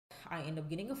I end up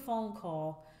getting a phone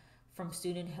call from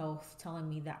student health telling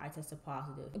me that I tested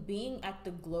positive. Being at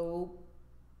the Globe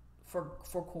for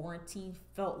quarantine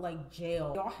felt like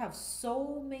jail. Y'all have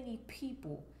so many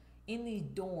people in these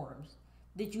dorms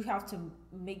that you have to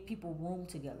make people room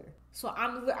together. So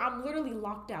I'm literally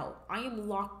locked out. I am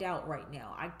locked out right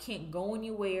now. I can't go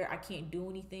anywhere. I can't do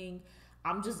anything.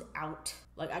 I'm just out.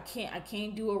 Like I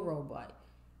can't do a robot.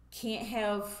 Can't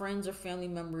have friends or family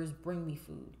members bring me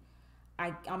food.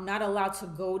 I'm not allowed to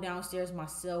go downstairs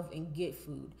myself and get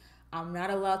food. I'm not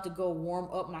allowed to go warm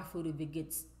up my food if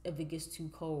it gets too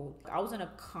cold. I was in a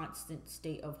constant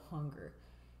state of hunger.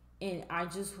 And I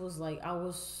just was like, I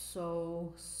was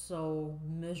so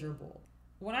miserable.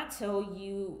 When I tell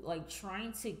you, like,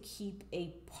 trying to keep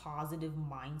a positive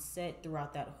mindset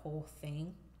throughout that whole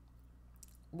thing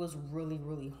was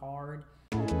really hard.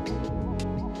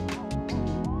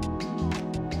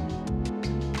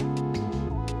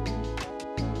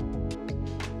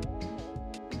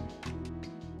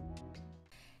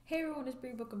 Hey everyone, it's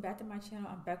Bree. Welcome back to my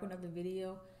channel. I'm back with another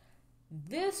video.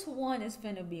 This one is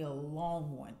gonna be a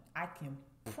long one. I can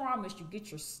promise you.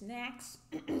 Get your snacks,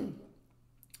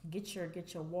 get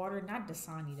your water. Not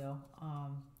Dasani though.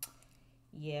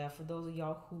 Yeah, for those of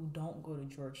y'all who don't go to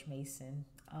George Mason,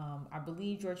 I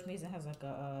believe George Mason has like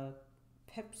a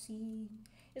Pepsi.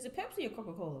 Is it Pepsi or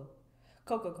Coca-Cola?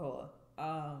 Coca-Cola.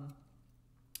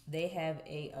 They have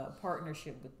a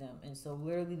partnership with them, and so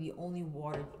literally the only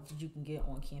water that you can get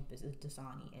on campus is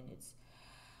Dasani, and it's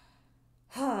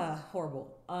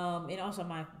horrible. And also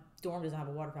my dorm doesn't have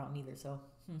a water fountain either, so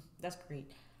that's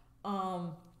great. But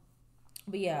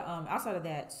yeah, outside of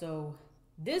that, so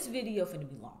this video finna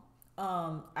be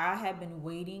long. I have been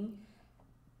waiting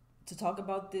to talk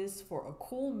about this for a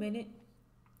cool minute,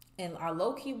 and I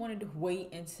low-key wanted to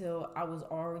wait until I was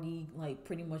already like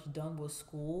pretty much done with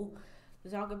school to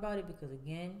talk about it, because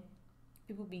again,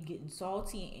 people be getting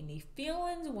salty and they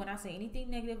feelings when I say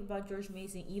anything negative about George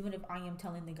Mason, even if I am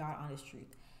telling the God honest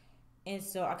truth. And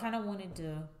so I kind of wanted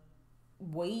to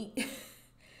wait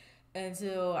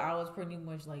until I was pretty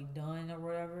much like done or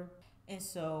whatever. And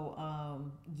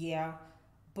so yeah,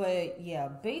 but yeah,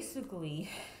 basically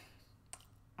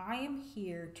I am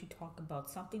here to talk about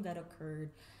something that occurred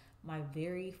my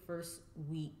very first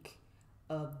week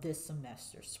of this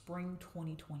semester, spring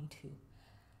 2022.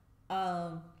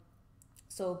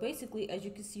 So basically, as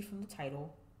you can see from the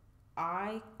title,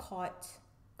 I caught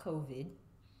COVID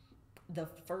the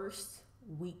first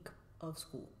week of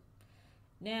school.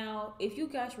 Now, if you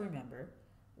guys remember,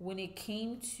 when it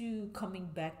came to coming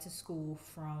back to school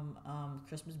from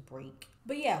Christmas break.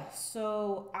 But yeah,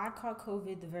 so I caught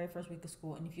COVID the very first week of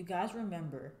school. And if you guys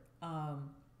remember,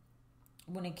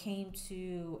 when it came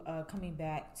to coming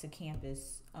back to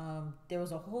campus, there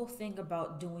was a whole thing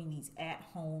about doing these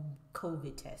at-home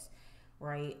COVID tests,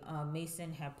 right?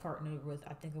 Mason had partnered with,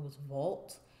 I think it was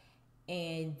Vault,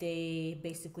 and they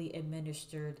basically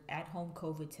administered at-home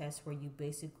COVID tests where you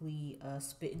basically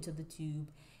spit into the tube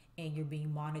and you're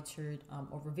being monitored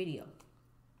over video.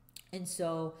 And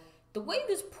so the way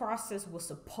this process was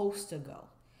supposed to go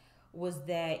was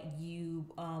that you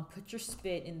put your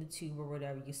spit in the tube or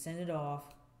whatever, you send it off,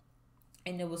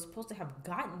 and it was supposed to have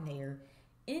gotten there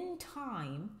in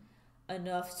time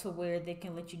enough to where they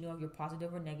can let you know if you're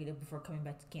positive or negative before coming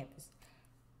back to campus.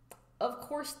 Of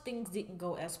course, things didn't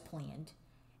go as planned,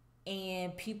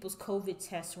 and people's COVID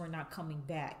tests were not coming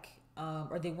back,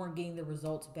 or they weren't getting the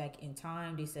results back in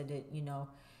time. They said that, you know,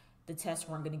 the tests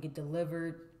weren't going to get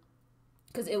delivered,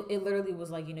 because it literally was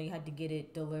like, you know, you had to get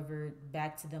it delivered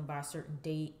back to them by a certain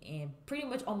date, and pretty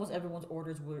much almost everyone's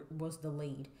orders was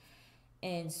delayed.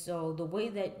 And so the way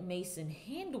that Mason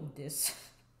handled this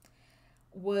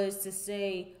was to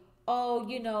say, oh,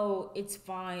 you know, it's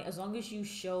fine as long as you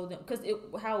show them, because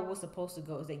how it was supposed to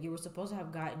go is that you were supposed to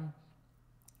have gotten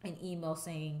an email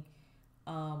saying,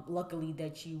 luckily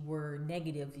that you were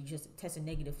negative, you just tested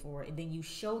negative for it, and then you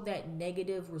show that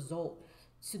negative result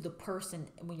to the person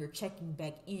when you're checking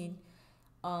back in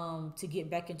to get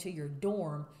back into your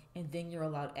dorm, and then you're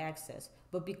allowed access.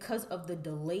 But because of the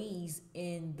delays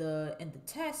in the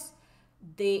test,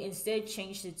 they instead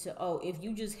changed it to, oh, if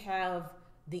you just have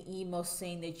the email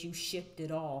saying that you shipped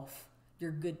it off, you're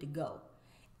good to go.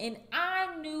 And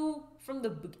I knew from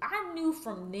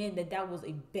then that was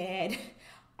a bad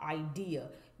idea,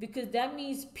 because that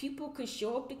means people could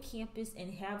show up to campus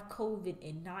and have COVID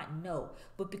and not know.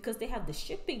 But because they have the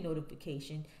shipping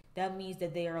notification, that means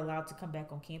that they are allowed to come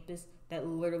back on campus. That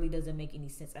literally doesn't make any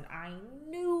sense. And I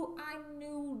knew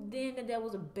then that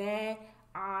was a bad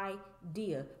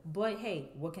idea. But hey,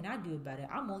 what can I do about it?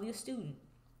 I'm only a student.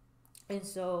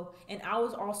 And I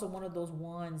was also one of those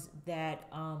ones that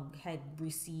had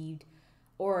received,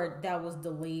 or that was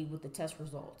delayed with the test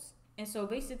results. And so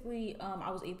basically,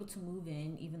 I was able to move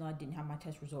in even though I didn't have my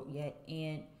test result yet.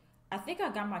 And I think I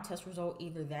got my test result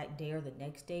either that day or the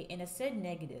next day, and it said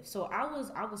negative. So I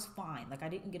was fine. Like I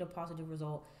didn't get a positive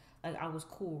result. Like I was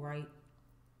cool, right?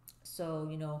 So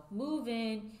move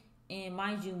in, and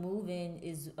mind you, move in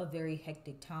is a very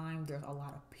hectic time. There's a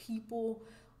lot of people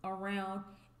around,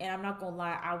 and I'm not gonna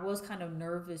lie, I was kind of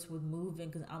nervous with moving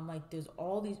because I'm like, there's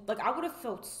all these. Like I would have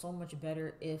felt so much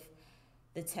better if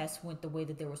the tests went the way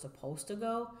that they were supposed to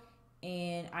go.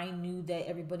 And I knew that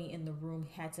everybody in the room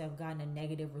had to have gotten a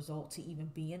negative result to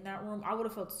even be in that room. I would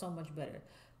have felt so much better.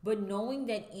 But knowing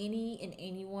that any and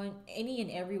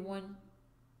everyone,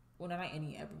 well, not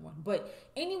any and everyone, but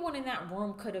anyone in that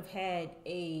room could have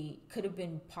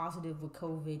been positive with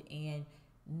COVID, and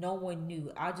no one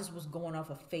knew. I just was going off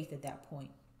of faith at that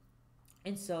point.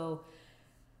 And so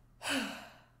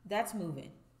that's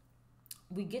moving.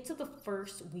 We get to the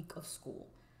first week of school.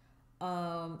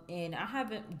 And I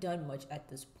haven't done much at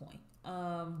this point.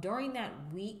 During that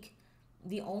week,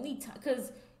 the only time,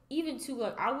 because even too,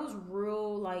 like I was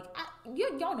real, like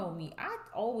y'all know me. I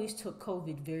always took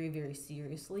COVID very, very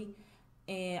seriously,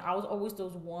 and I was always the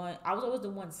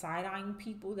one side eyeing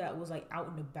people that was like out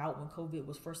and about when COVID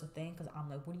was first a thing, because I'm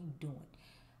like, what are you doing?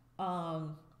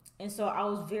 Um, and so I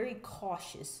was very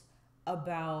cautious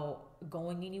about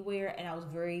going anywhere, and I was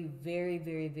very, very,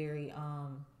 very, very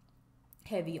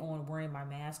heavy on wearing my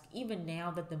mask. Even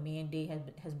now that the mandate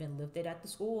has been lifted at the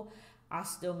school, I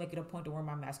still make it a point to wear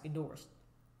my mask indoors.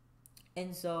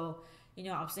 And so,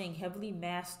 I'm staying heavily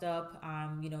masked up.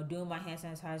 I'm, doing my hand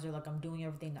sanitizer, like I'm doing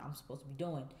everything that I'm supposed to be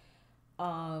doing.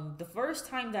 The first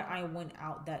time that I went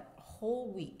out that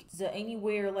whole week to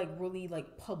anywhere like really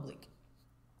like public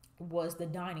was the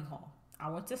dining hall. I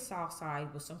went to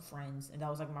Southside with some friends, and that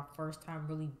was like my first time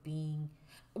really being,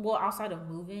 well, outside of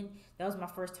moving, that was my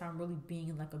first time really being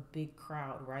in like a big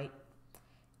crowd, right?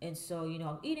 And so,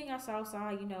 I'm eating at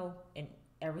Southside, and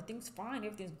everything's fine,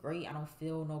 everything's great. I don't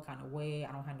feel no kind of way,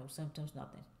 I don't have no symptoms,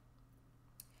 nothing.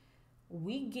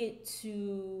 We get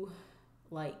to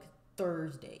like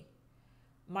Thursday.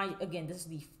 Again, this is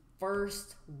the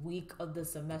first week of the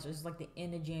semester. It's like the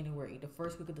end of January, the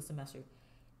first week of the semester.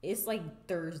 It's like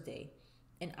Thursday,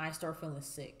 and I start feeling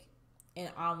sick, and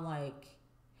I'm like,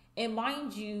 and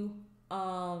mind you,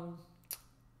 um,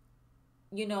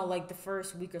 like the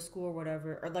first week of school or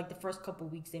whatever, or like the first couple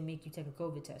weeks, they make you take a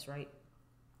COVID test, right?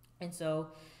 And so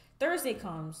Thursday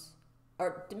comes,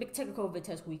 or to take a COVID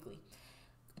test weekly.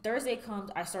 Thursday comes,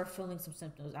 I start feeling some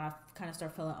symptoms. I kind of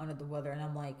start feeling under the weather, and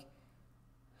I'm like,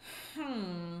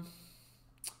 hmm,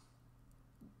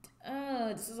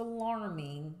 this is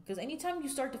alarming, because anytime you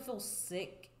start to feel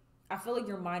sick, I feel like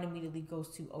your mind immediately goes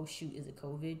to, oh shoot, is it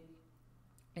COVID?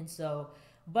 And so,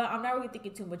 but I'm not really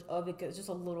thinking too much of it, because it's just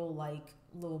a little like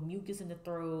little mucus in the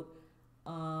throat,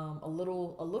 a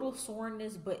little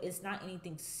soreness, but it's not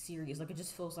anything serious. Like it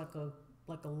just feels like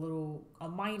a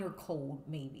minor cold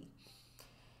maybe.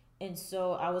 And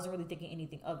so I wasn't really thinking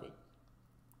anything of it.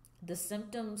 The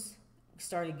symptoms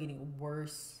started getting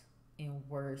worse and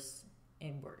worse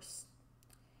and worse.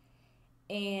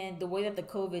 And the way that the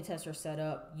COVID tests are set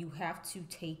up, you have to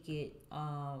take it.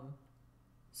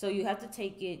 So you have to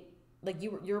take it, like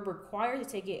you're required to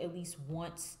take it at least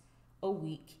once a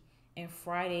week, and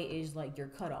Friday is like your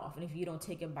cutoff. And if you don't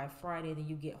take it by Friday, then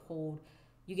you get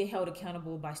held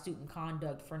accountable by student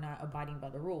conduct for not abiding by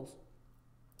the rules.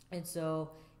 And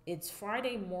so it's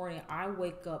Friday morning. I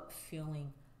wake up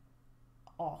feeling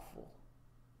awful.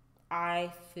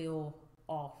 I feel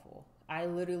awful.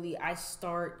 I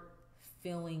start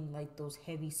feeling like those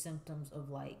heavy symptoms of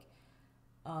like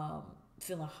um,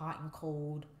 feeling hot and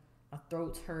cold. My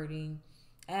throat's hurting,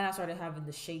 and I started having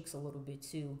the shakes a little bit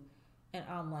too. And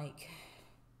I'm like,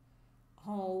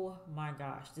 oh my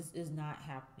gosh, this is not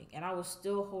happening. And I was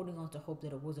still holding on to hope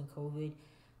that it wasn't COVID,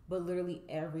 but literally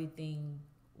everything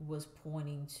was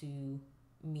pointing to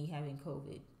me having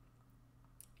COVID.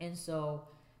 And so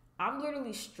I'm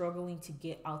literally struggling to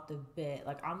get out the bed.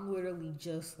 Like I'm literally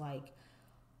just like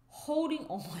holding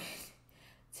on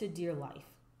to dear life.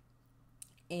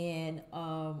 And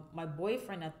my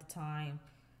boyfriend at the time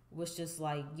was just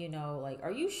like, like,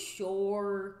 are you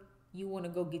sure you want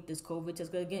to go get this COVID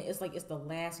test? Because again, it's like it's the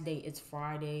last day. It's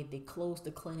Friday. They closed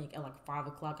the clinic at like 5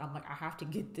 o'clock. I'm like, I have to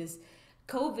get this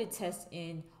COVID test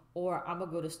in, or I'm gonna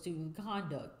go to student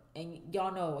conduct. And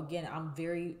y'all know, again, I'm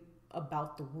very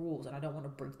about the rules, and I don't want to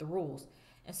break the rules.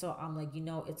 And so I'm like,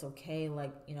 it's okay.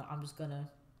 Like, I'm just gonna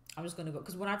go.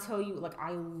 Because when I tell you, like,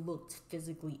 I looked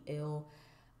physically ill.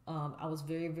 I was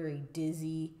very, very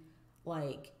dizzy.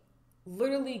 Like,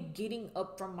 literally getting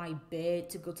up from my bed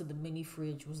to go to the mini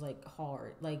fridge was like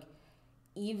hard. Like,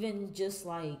 even just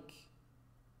like,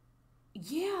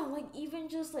 yeah, like even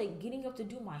just like getting up to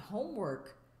do my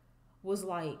homework was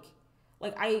like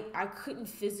I couldn't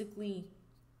physically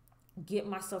get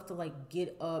myself to like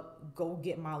get up, go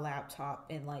get my laptop,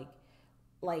 and like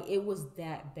it was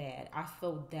that bad. I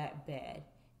felt that bad.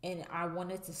 And I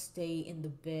wanted to stay in the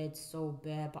bed so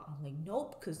bad, but I'm like,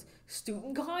 nope, because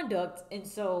student conduct. And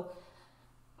so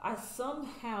I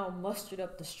somehow mustered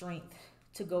up the strength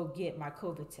to go get my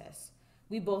COVID test.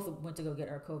 We both went to go get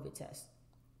our COVID test.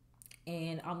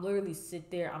 And I'm literally sit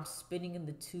there, I'm spitting in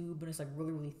the tube, and it's like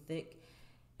really, really thick.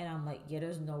 And I'm like, yeah,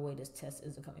 there's no way this test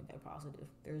isn't coming back positive.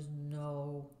 There's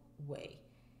no way.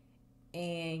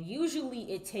 And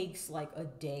usually it takes like a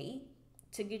day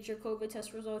to get your COVID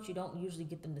test results. You don't usually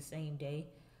get them the same day.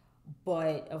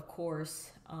 But of course,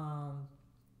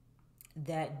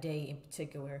 that day in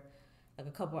particular, like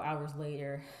a couple hours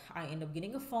later, I end up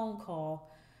getting a phone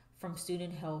call from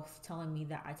student health telling me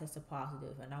that I tested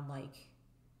positive. And I'm like,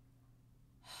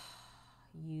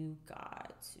 you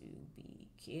got to be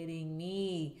kidding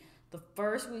me. The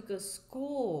first week of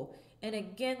school. And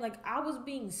again, like I was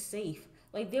being safe.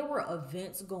 Like there were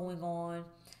events going on.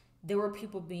 There were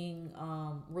people being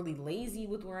really lazy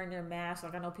with wearing their masks.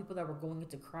 Like I know people that were going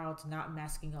into crowds not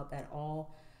masking up at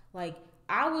all. Like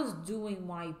I was doing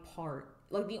my part.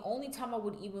 Like the only time I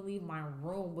would even leave my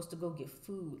room was to go get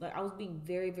food. Like I was being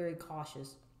very, very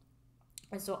cautious.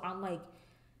 And so I'm like,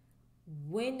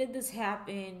 when did this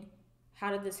happen?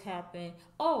 How did this happen?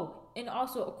 Oh, and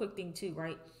also a quick thing too,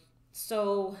 right?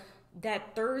 So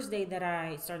that Thursday that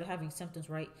I started having symptoms,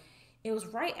 right? It was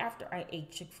right after I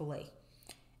ate Chick-fil-A.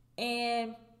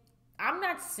 And I'm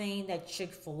not saying that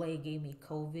Chick-fil-A gave me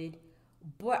COVID,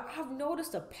 but I've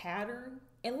noticed a pattern.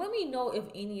 And let me know if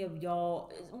any of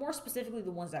y'all, more specifically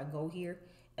the ones that go here,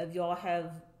 if y'all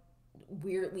have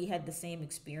weirdly had the same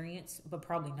experience, but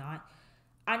probably not.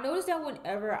 I noticed that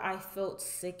whenever I felt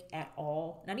sick at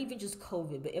all, not even just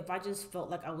COVID, but if I just felt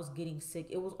like I was getting sick,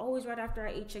 it was always right after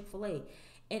I ate Chick-fil-A.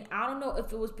 And I don't know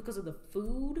if it was because of the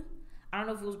food. I don't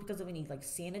know if it was because of any like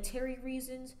sanitary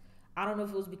reasons. I don't know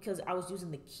if it was because I was using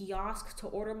the kiosk to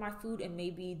order my food and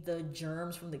maybe the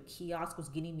germs from the kiosk was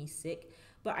getting me sick.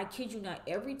 But I kid you not,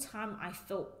 every time I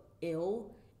felt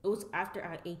ill, it was after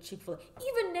I ate Chick-fil-A.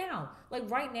 Even now, like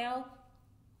right now,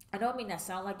 I know it may not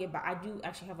sound like it, but I do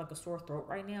actually have like a sore throat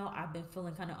right now. I've been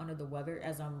feeling kind of under the weather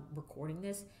as I'm recording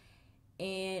this.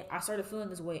 And I started feeling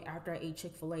this way after I ate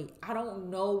Chick-fil-A. I don't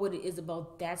know what it is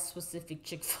about that specific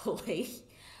Chick-fil-A.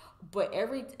 But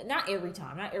not every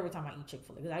time I eat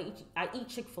Chick-fil-A, because I eat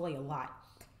Chick-fil-A a lot.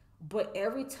 But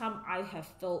every time I have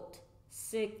felt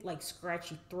sick, like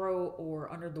scratchy throat or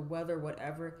under the weather,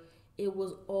 whatever, it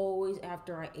was always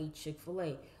after I ate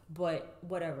Chick-fil-A. But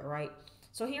whatever, right?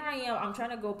 So here I am. I'm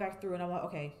trying to go back through, and I'm like,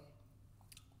 okay,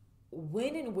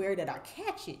 when and where did I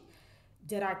catch it?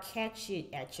 Did I catch it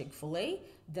at Chick-fil-A?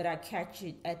 Did I catch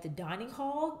it at the dining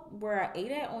hall where I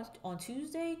ate at on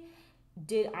Tuesday?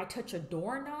 Did I touch a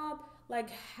doorknob? Like,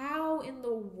 how in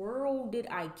the world did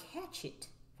I catch it?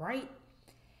 Right?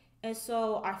 And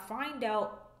so I find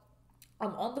out,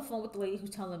 I'm on the phone with the lady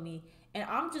who's telling me, and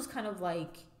I'm just kind of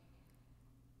like,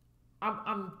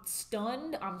 I'm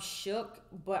stunned, I'm shook,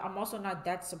 but I'm also not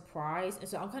that surprised. And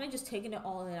so I'm kind of just taking it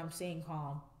all in, I'm staying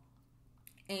calm.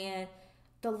 And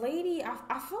the lady,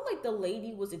 I felt like the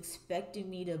lady was expecting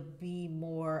me to be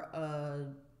more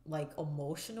like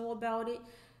emotional about it.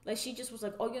 Like she just was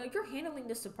like, oh, you're handling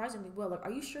this surprisingly well. Like,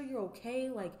 are you sure you're okay?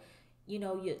 Like, you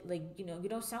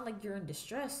don't sound like you're in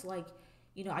distress. Like,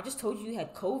 I just told you you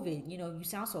had COVID. You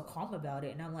sound so calm about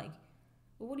it. And I'm like,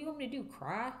 well, what do you want me to do?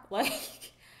 Cry?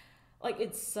 Like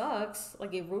it sucks.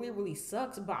 Like it really, really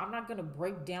sucks. But I'm not gonna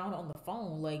break down on the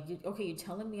phone. Like, okay, you're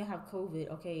telling me I have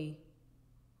COVID. Okay,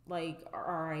 like,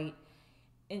 all right.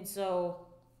 And so,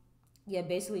 yeah,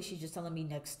 basically, she's just telling me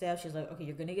next steps. She's like, okay,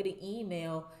 you're gonna get an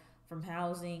email from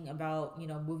housing about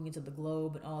moving into the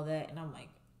globe and all that. And I'm like,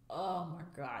 oh my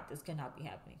god, this cannot be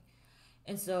happening.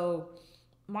 And so,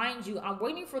 mind you, I'm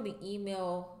waiting for the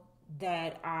email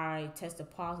that I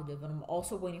tested positive, and I'm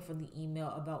also waiting for the email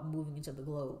about moving into the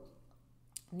globe.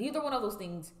 Neither one of those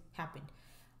things happened.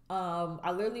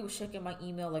 I literally was checking my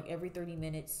email like every 30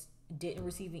 minutes. Didn't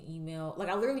receive an email. Like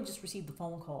I literally just received the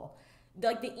phone call.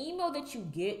 Like the email that you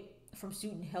get from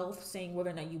student health saying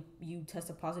whether or not you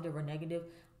tested positive or negative.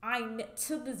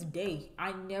 To this day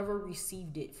I never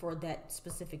received it for that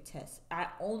specific test. I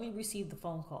only received the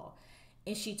phone call,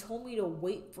 and she told me to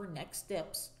wait for next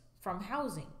steps from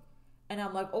housing. And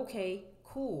I'm like, okay,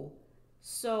 cool.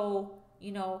 So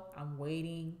I'm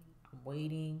waiting,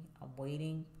 I'm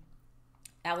waiting.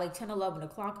 At like 10, 11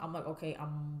 o'clock, I'm like, okay,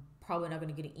 I'm probably not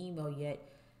going to get an email yet.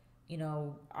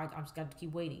 I'm just got to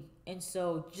keep waiting. And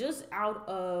so, just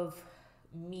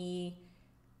me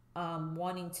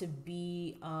wanting to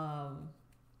be, out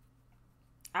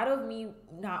of me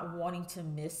not wanting to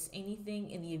miss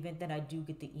anything in the event that I do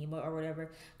get the email or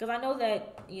whatever. Because I know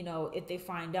that, if they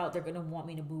find out, they're going to want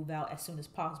me to move out as soon as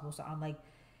possible. So I'm like,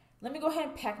 let me go ahead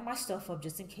and pack my stuff up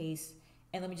just in case.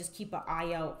 And let me just keep an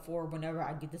eye out for whenever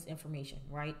I get this information,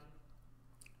 right?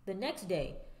 The next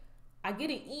day, I get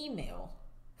an email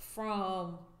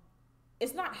from,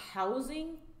 it's not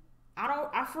housing.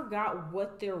 I forgot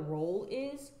what their role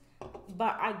is,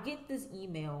 but I get this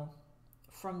email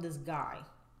from this guy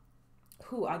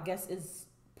who I guess is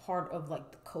part of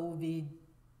like the COVID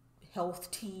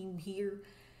health team here.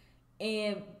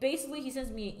 And basically, he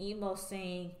sends me an email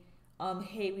saying,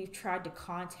 hey, we've tried to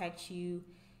contact you,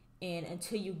 and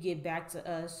until you get back to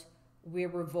us, we're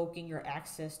revoking your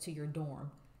access to your dorm.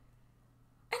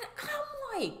 And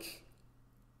I'm like,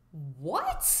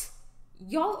 what?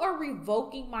 Y'all are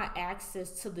revoking my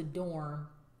access to the dorm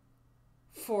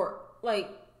for like,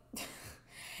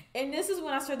 and this is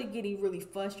when I started getting really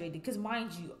frustrated because,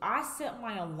 mind you, I set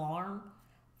my alarm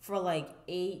for like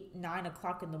 8, 9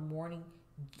 o'clock in the morning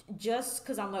just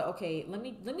because I'm like, okay, let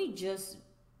me just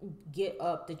get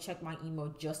up to check my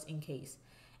email just in case.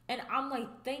 And I'm like,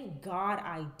 thank God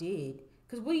I did.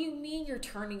 Because what do you mean you're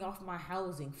turning off my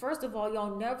housing? First of all,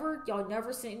 y'all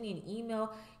never sent me an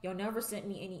email. Y'all never sent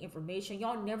me any information.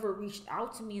 Y'all never reached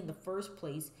out to me in the first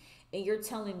place. And you're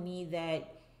telling me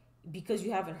that because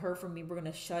you haven't heard from me, we're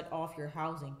going to shut off your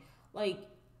housing. Like,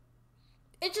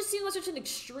 it just seems like such an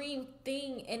extreme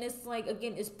thing. And it's like,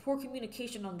 again, it's poor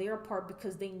communication on their part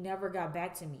because they never got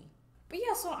back to me. But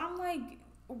yeah, so I'm like,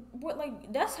 what,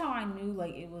 like, that's how I knew,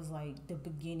 like, it was like the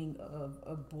beginning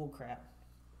of bull crap.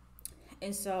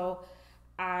 And so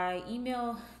I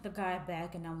email the guy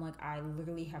back and I'm like, I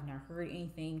literally have not heard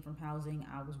anything from housing.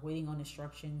 I was waiting on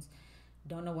instructions.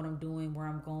 Don't know what I'm doing, where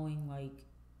I'm going, like,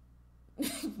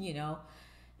 you know?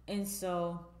 And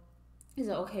so he's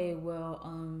like, okay, well,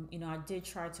 I did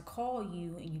try to call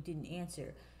you and you didn't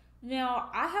answer.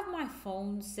 Now, I have my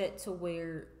phone set to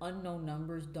where unknown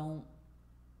numbers don't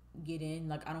get in.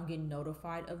 Like, I don't get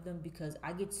notified of them because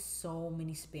I get so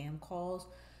many spam calls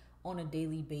on a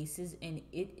daily basis, and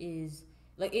it is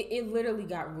like it literally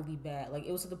got really bad. Like,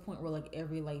 it was to the point where like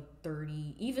every like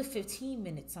 30, even 15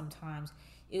 minutes sometimes,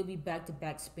 it would be back to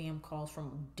back spam calls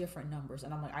from different numbers,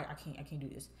 and I'm like, I can't do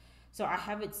this. So I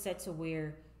have it set to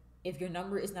where if your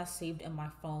number is not saved in my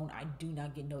phone, I do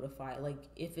not get notified. Like,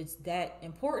 if it's that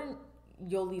important,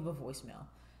 you'll leave a voicemail.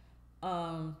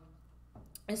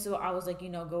 And so I was like,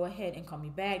 go ahead and call me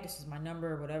back, this is my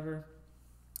number, whatever.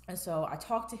 And so I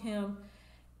talked to him,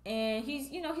 and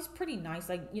he's pretty nice.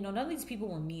 Like, none of these people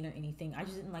were mean or anything. I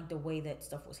just didn't like the way that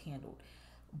stuff was handled.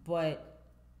 But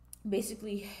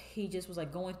basically, he just was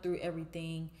like going through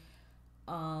everything,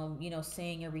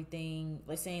 saying everything,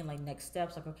 like saying like next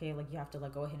steps, like, okay, like you have to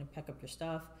like go ahead and pack up your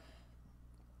stuff.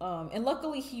 And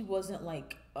luckily he wasn't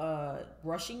like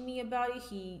rushing me about it.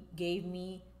 He gave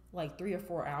me like 3 or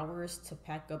 4 hours to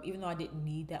pack up, even though I didn't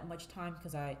need that much time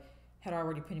because I had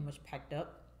already pretty much packed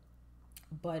up.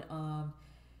 But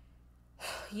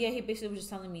yeah, he basically was just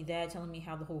telling me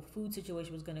how the whole food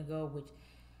situation was gonna go, which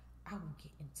I will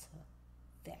get into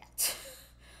that.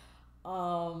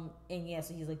 And yeah,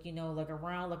 so he's like, like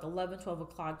around like 11, 12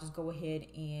 o'clock, just go ahead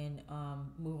and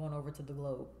move on over to the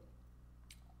Globe.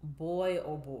 Boy,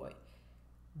 oh boy,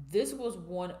 this was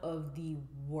one of the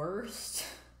worst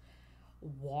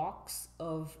walks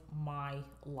of my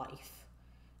life.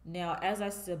 Now, as I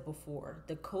said before,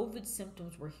 the COVID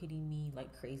symptoms were hitting me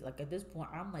like crazy. Like, at this point,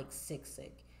 I'm like sick.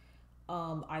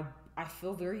 I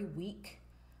feel very weak.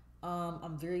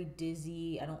 I'm very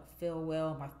dizzy. I don't feel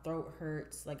well. My throat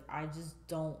hurts. Like, I just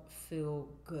don't feel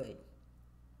good.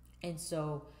 And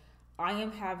so I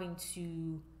am having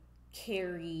to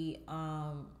carry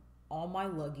all my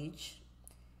luggage,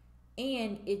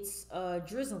 and it's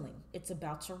drizzling. It's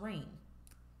about to rain.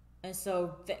 And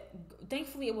so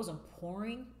thankfully it wasn't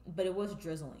pouring, but it was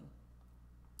drizzling.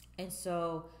 And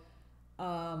so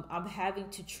I'm having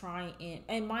to try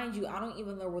and mind you, I don't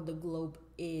even know where the Globe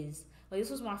is. Like,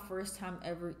 this was my first time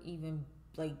ever even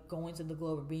like going to the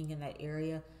Globe or being in that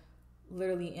area,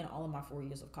 literally in all of my 4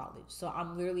 years of college. So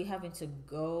I'm literally having to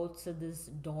go to this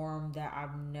dorm that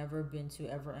I've never been to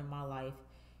ever in my life,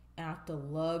 and I have to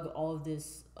lug all of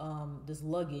this this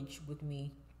luggage with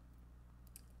me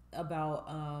about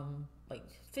like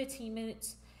 15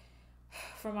 minutes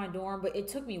from my dorm. But it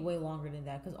took me way longer than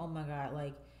that because, oh my god,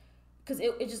 like, because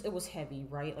it was heavy,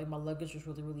 right? Like my luggage was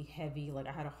really really heavy. Like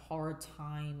I had a hard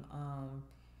time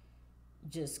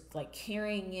just like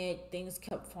carrying it. Things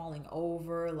kept falling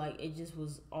over. Like it just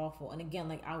was awful. And again,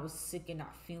 like I was sick and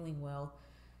not feeling well,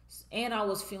 and I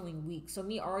was feeling weak. So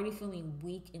me already feeling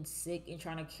weak and sick and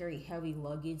trying to carry heavy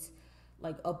luggage,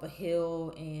 like up a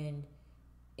hill and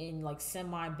in like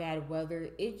semi bad weather,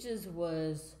 it just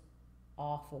was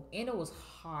awful. And it was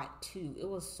hot too. It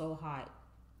was so hot.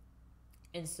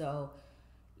 And so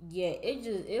yeah,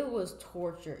 it was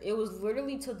torture. It was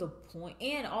literally to the point,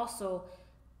 and also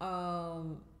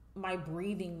um my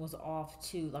breathing was off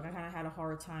too. Like I kind of had a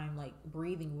hard time like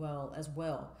breathing well as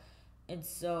well. And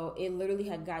so it literally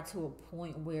had got to a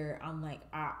point where I'm like,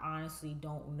 I honestly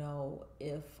don't know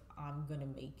if I'm gonna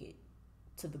make it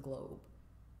to the globe.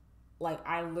 Like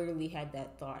I literally had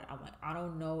that thought. I'm like, I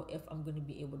don't know if I'm gonna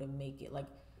be able to make it. Like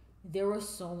there were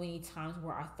so many times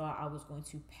where I thought I was going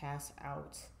to pass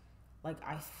out. Like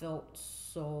I felt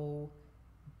so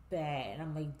bad. And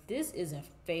I'm like, this isn't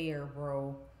fair,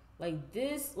 bro. Like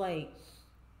this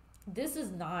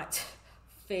is not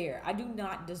fair. I do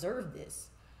not deserve this.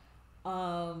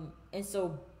 And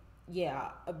so yeah,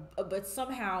 but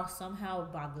somehow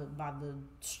by the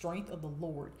strength of the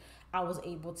Lord, I was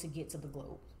able to get to the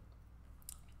globe.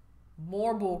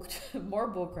 More bull more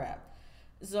bull crap.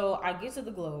 So I get to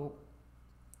the globe,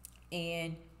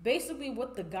 and basically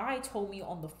what the guy told me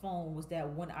on the phone was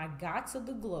that when I got to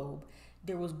the globe,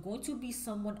 there was going to be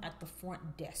someone at the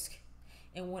front desk.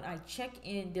 And when I check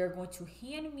in, they're going to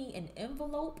hand me an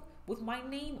envelope with my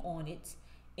name on it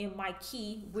and my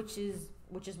key, which is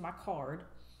my card,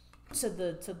 to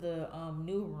the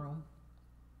new room.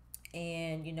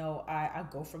 And I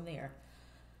go from there.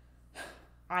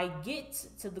 I get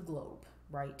to the globe,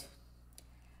 right?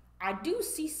 I do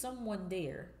see someone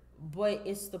there, but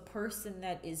it's the person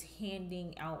that is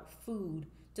handing out food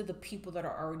to the people that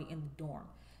are already in the dorm.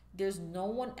 There's no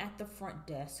one at the front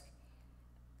desk.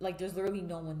 Like there's literally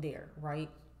no one there, right?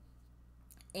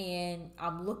 And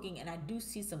I'm looking and I do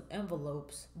see some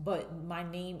envelopes, but my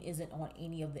name isn't on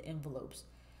any of the envelopes.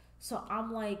 So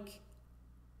I'm like,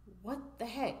 what the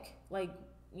heck? Like,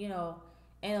 you know,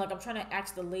 and like I'm trying to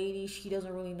ask the lady, she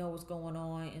doesn't really know what's going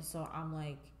on, and so I'm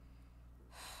like,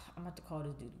 I'm about to call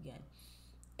this dude again.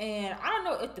 And I don't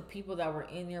know if the people that were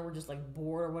in there were just like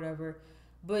bored or whatever,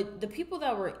 but the people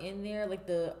that were in there, like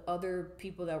the other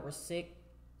people that were sick,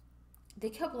 they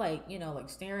kept like, like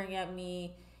staring at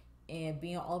me and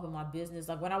being all up in my business.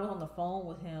 Like when I was on the phone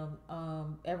with him,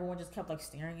 everyone just kept like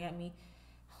staring at me.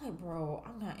 I'm like, bro,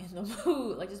 I'm not in the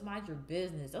mood. Like, just mind your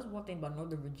business. That's one thing about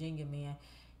Northern Virginia, man.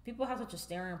 People have such a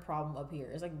staring problem up here.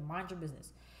 It's like mind your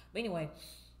business. But anyway,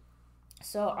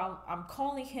 so I'm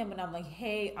calling him and I'm like,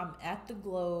 hey, I'm at the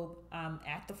Globe. I'm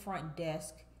at the front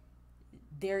desk.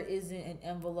 There isn't an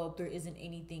envelope. There isn't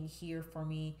anything here for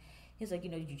me. He's like,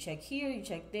 did you check here? You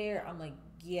check there? I'm like,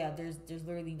 yeah, there's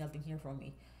literally nothing here for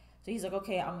me. So he's like,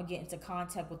 okay, I'm gonna get into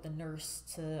contact with the nurse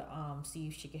to see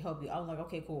if she can help you. I'm like,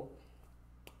 okay, cool.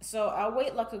 So I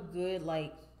wait like a good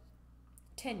like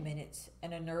 10 minutes,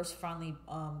 and a nurse finally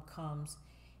comes,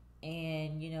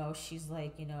 and she's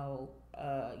like,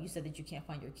 you said that you can't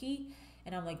find your key,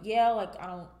 and I'm like, yeah, like I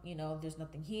don't, there's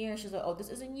nothing here. She's like, oh, this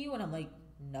isn't you, and I'm like,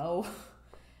 no.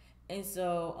 And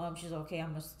so she's like, okay,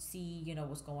 I'm gonna see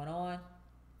what's going on.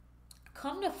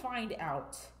 Come to find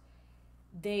out,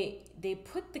 they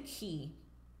put the key.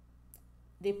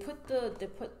 They put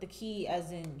the key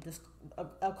as in this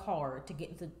a card to get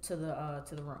into to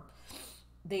the room.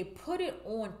 They put it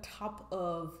on top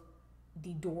of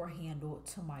the door handle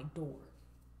to my door.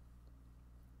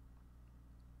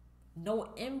 No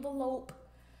envelope,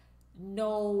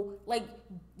 no like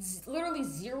literally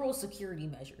zero security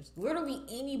measures. Literally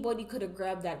anybody could have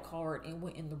grabbed that card and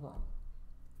went in the room.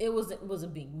 It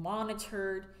wasn't being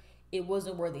monitored. It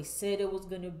wasn't where they said it was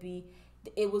gonna be.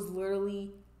 It was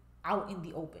literally out in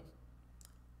the open,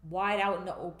 wide out in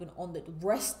the open, on the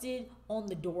rested on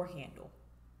the door handle.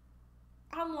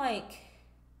 I'm like,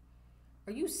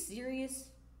 are you serious?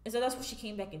 And so that's what she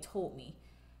came back and told me.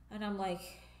 And I'm like,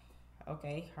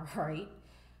 okay, all right.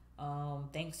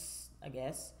 Thanks, I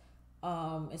guess.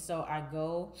 And so I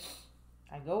go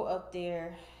up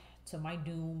there to my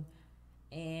doom,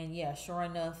 and yeah, sure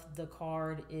enough, the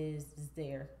card is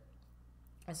there.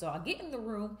 And so I get in the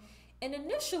room, and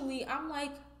initially I'm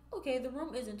like, okay, the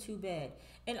room isn't too bad.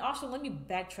 And also, let me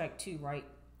backtrack too, right?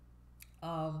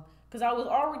 Because I was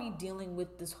already dealing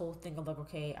with this whole thing of like,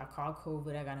 okay, I caught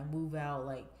COVID, I gotta move out,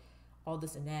 like all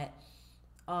this and that.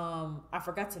 I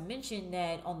forgot to mention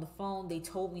that on the phone they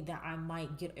told me that I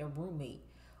might get a roommate,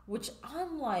 which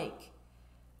I'm like,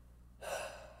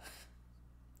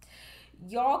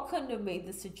 Y'all couldn't have made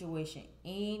the situation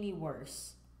any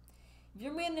worse.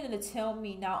 You're meaning to tell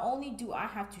me not only do I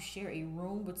have to share a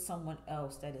room with someone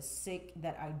else that is sick,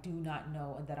 that I do not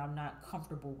know, and that I'm not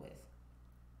comfortable with,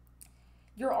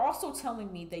 you're also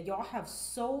telling me that y'all have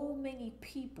so many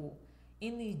people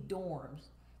in these dorms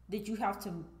that you have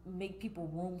to make people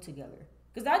room together.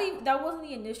 Because that wasn't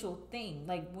the initial thing.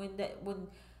 Like when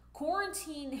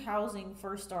quarantine housing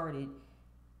first started,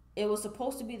 it was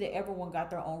supposed to be that everyone got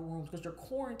their own rooms because you're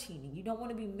quarantining. You don't want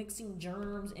to be mixing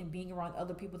germs and being around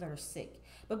other people that are sick.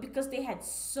 But because they had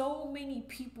so many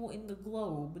people in the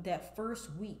globe that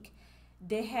first week,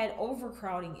 they had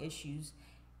overcrowding issues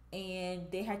and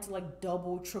they had to like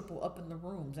double, triple up in the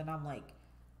rooms. And I'm like,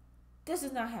 this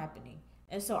is not happening.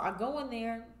 And so I go in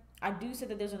there. I do say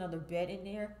that there's another bed in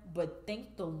there, but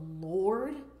thank the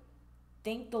Lord,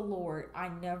 I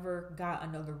never got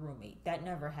another roommate. That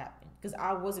never happened because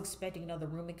I was expecting another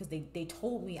roommate because they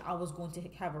told me I was going to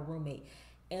have a roommate.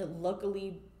 And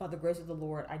luckily, by the grace of the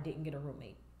Lord, I didn't get a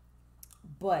roommate.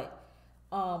 But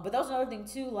that was another thing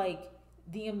too. Like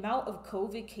the amount of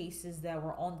COVID cases that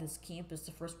were on this campus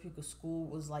the first week of school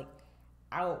was like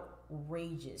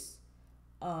outrageous.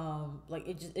 Like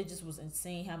it just was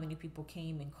insane how many people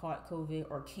came and caught COVID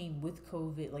or came with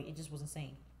COVID. Like it just was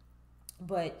insane.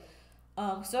 But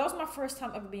so that was my first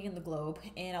time ever being in the Globe,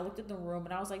 and I looked at the room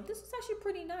and I was like, this is actually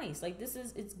pretty nice. Like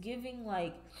it's giving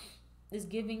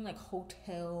like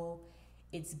hotel.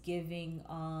 It's giving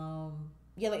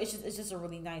yeah, like it's just a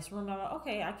really nice room. I'm like,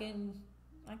 okay, I can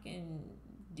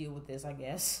deal with this, I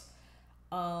guess.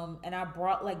 And I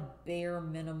brought like bare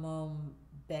minimum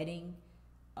bedding,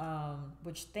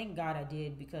 which thank God I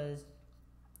did because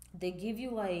they give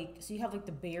you like, so you have like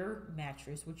the bare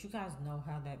mattress, which you guys know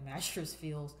how that mattress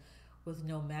feels with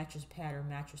no mattress pad or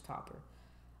mattress topper.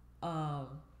 Um,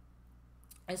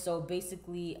 and so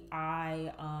basically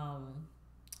I'm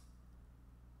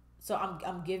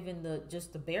given the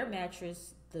just the bare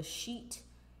mattress, the sheet,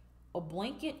 a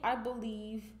blanket, I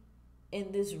believe,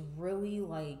 in this really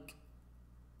like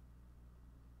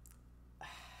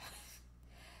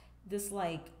this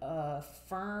like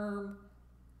firm,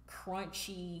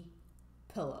 crunchy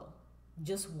pillow,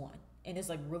 just one, and it's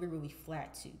like really really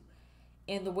flat too.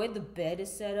 And the way the bed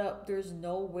is set up, there's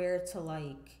nowhere to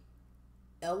like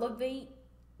elevate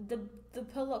the the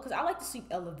pillow because I like to sleep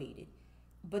elevated.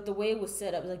 But the way it was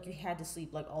set up, like you had to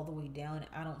sleep like all the way down.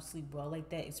 I don't sleep well like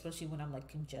that, especially when I'm like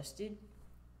congested.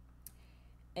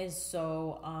 And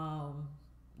so,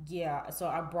 yeah. So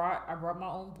I brought my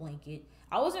own blanket.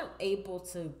 I wasn't able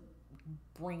to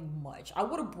bring much. I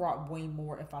would have brought way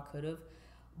more if I could have,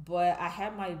 but I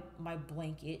had my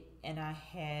blanket and I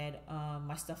had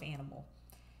my stuffed animal.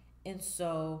 And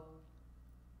so,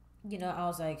 I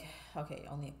was like, okay,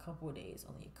 only a couple of days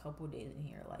in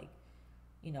here, like,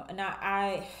 and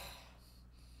I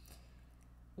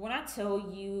when I tell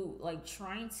you, like,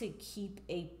 trying to keep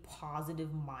a positive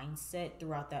mindset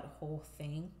throughout that whole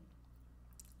thing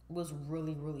was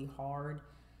really, really hard.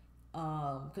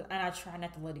 And I try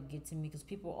not to let it get to me because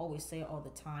people always say all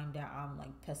the time that I'm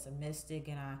like pessimistic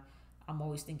and I'm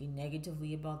always thinking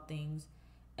negatively about things.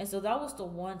 And so that was the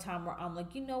one time where I'm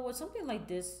like, you know what, something like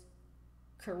this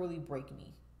could really break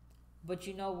me. But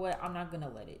you know what, I'm not gonna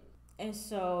let it. And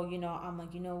so, I'm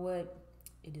like, you know what,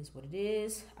 it is what it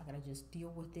is. I gotta just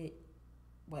deal with it,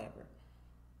 whatever.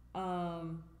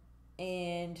 Um,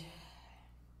 and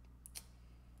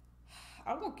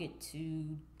I won't get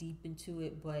too deep into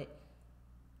it, but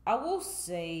I will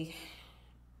say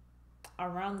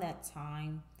around that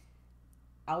time,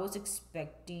 I was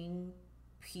expecting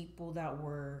people that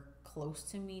were close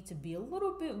to me to be a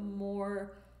little bit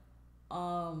more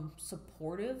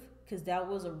supportive because that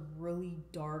was a really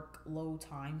dark low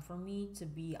time for me to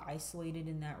be isolated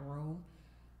in that room,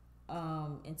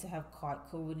 and to have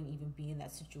caught COVID and even be in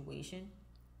that situation.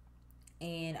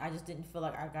 And I just didn't feel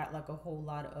like I got like a whole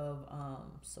lot of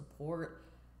support,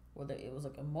 whether it was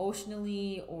like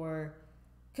emotionally or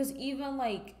because even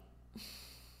like,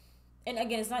 and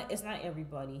again, it's not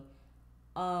everybody,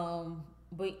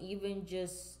 but even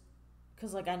just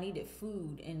because like I needed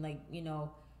food and like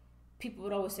people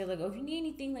would always say like, oh, if you need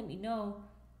anything, let me know.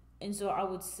 And so I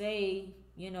would say,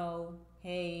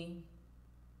 hey,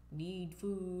 need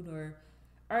food, or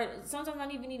sometimes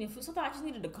not even needing food. Sometimes I just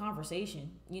needed a conversation.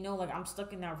 Like I'm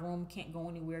stuck in that room, can't go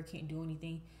anywhere, can't do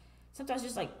anything. Sometimes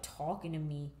just like talking to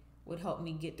me would help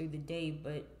me get through the day.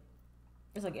 But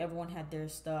it's like everyone had their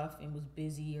stuff and was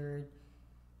busy, or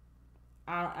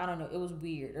I don't know. It was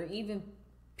weird. Or even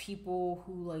people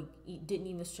who like didn't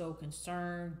even show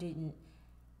concern, didn't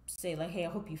say like, hey, I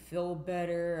hope you feel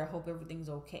better. I hope everything's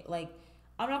okay. Like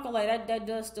I'm not gonna lie, that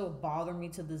does still bother me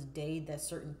to this day that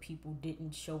certain people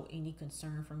didn't show any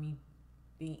concern for me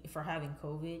being for having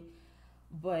COVID.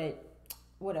 But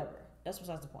whatever. That's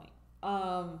besides the point.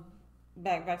 Um,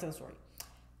 back to the story.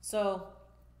 So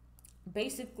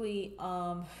basically,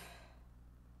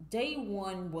 day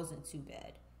one wasn't too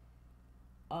bad.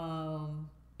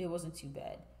 It wasn't too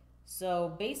bad.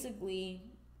 So basically,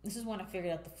 this is when I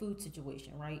figured out the food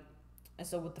situation, right? And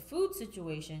so with the food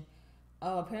situation,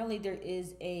 apparently there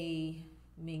is a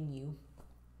menu,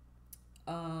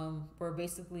 where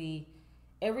basically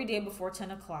every day before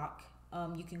 10 o'clock,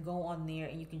 you can go on there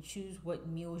and you can choose what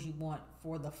meals you want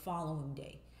for the following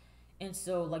day. And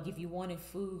so, like, if you wanted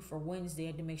food for Wednesday, you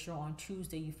had to make sure on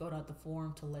Tuesday you filled out the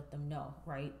form to let them know,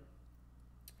 right?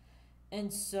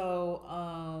 And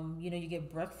so, you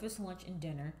get breakfast, lunch, and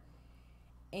dinner.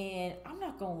 And I'm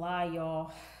not gonna lie,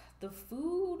 y'all, the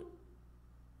food,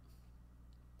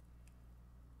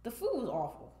 the food was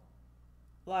awful.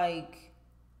 Like,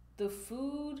 the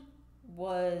food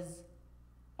was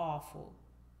awful.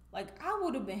 Like, I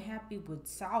would have been happy with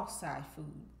Southside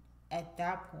food at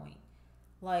that point.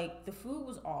 Like, the food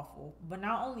was awful, but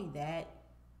not only that,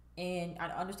 and I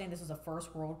understand this is a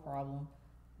first world problem,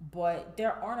 but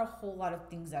there aren't a whole lot of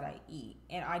things that I eat,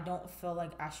 and I don't feel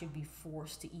like I should be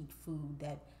forced to eat food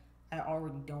that I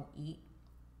already don't eat.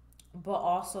 But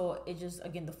also, it just,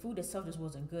 again, the food itself just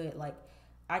wasn't good. Like,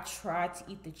 I tried to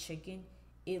eat the chicken,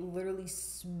 it literally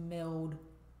smelled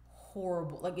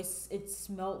horrible. Like, it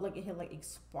smelled like it had like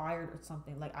expired or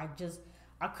something. Like, I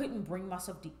couldn't bring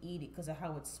myself to eat it because of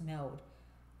how it smelled.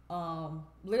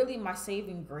 Literally my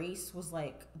saving grace was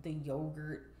like the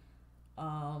yogurt,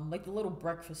 like the little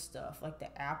breakfast stuff, like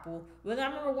the apple. But I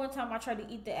remember one time I tried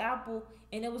to eat the apple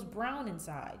and it was brown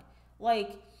inside.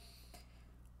 Like,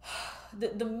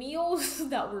 the meals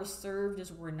that were served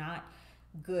just were not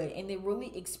good, and they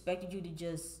really expected you to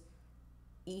just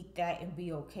eat that and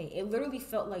be okay. It literally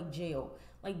felt like jail.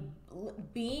 Like,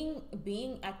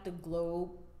 being at the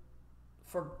Globe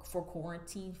for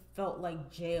quarantine felt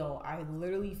like jail. I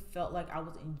literally felt like I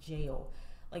was in jail.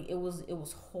 Like, it was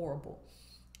horrible.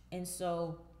 And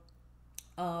so,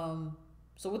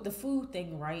 so with the food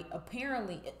thing, right?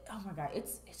 Apparently, oh my god,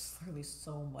 it's literally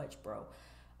so much, bro.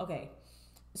 Okay,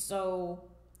 so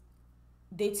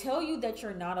they tell you that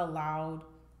you're not allowed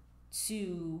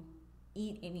to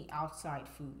eat any outside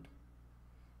food.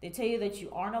 They tell you that you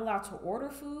aren't allowed to order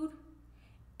food,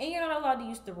 and you're not allowed to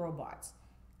use the robots.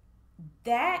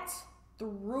 That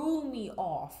threw me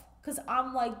off because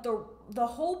I'm like, the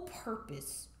whole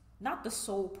purpose, not the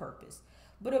sole purpose,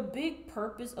 but a big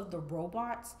purpose of the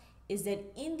robots is that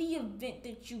in the event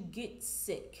that you get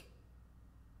sick,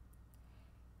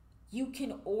 you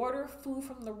can order food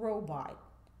from the robot,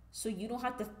 so you don't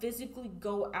have to physically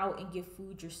go out and get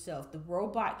food yourself. The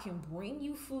robot can bring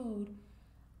you food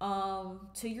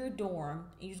to your dorm,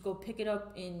 and you just go pick it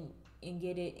up and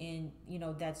get it, and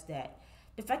that's that.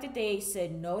 The fact that they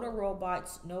said no to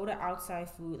robots, no to outside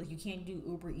food, like you can't do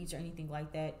Uber Eats or anything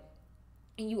like that,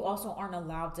 and you also aren't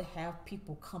allowed to have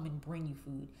people come and bring you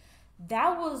food.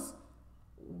 That was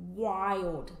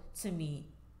wild to me,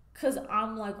 cause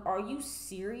I'm like, are you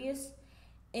serious?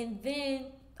 And then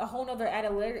a whole nother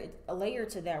added layer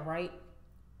to that, right?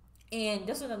 And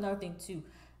this is another thing too.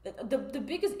 The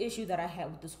biggest issue that I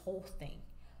had with this whole thing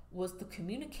was the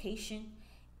communication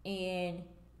and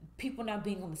people not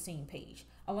being on the same page.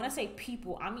 And when I say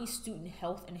people, I mean student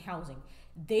health and housing.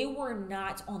 They were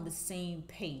not on the same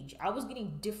page. I was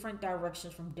getting different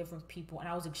directions from different people, and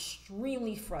I was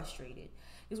extremely frustrated.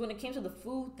 Because when it came to the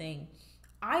food thing,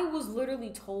 I was literally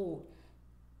told,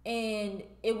 and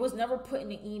it was never put in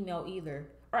the email either.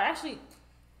 Or actually,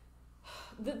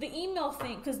 the email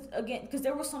thing, because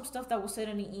there was some stuff that was said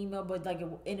in the email, but like it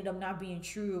ended up not being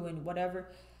true and whatever.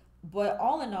 But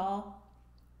all in all,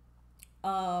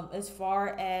 as far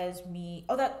as me,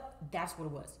 that's what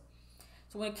it was.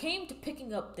 So when it came to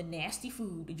picking up the nasty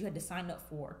food that you had to sign up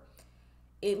for,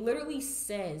 it literally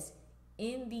says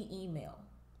in the email,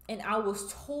 and I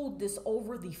was told this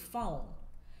over the phone,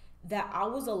 that I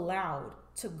was allowed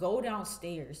to go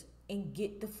downstairs and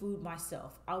get the food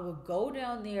myself. I would go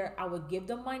down there, I would give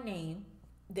them my name,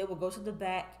 they would go to the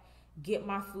back, get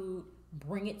my food,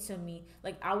 bring it to me.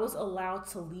 Like, I was allowed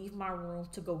to leave my room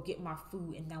to go get my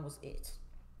food, and that was it.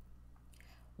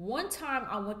 One time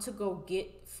I went to go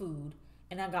get food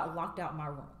and I got locked out my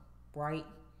room, right?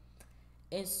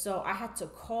 And so I had to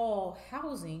call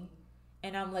housing,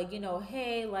 and I'm like,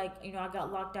 hey, like, I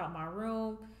got locked out my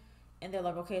room. And they're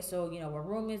like, okay, so, what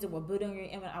room is it? What building are you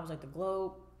in? I was like, the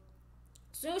Globe.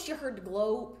 As soon as she heard the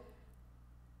Globe,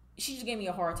 she just gave me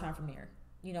a hard time from there.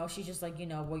 She's just like,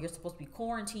 well, you're supposed to be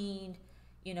quarantined.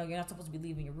 you're not supposed to be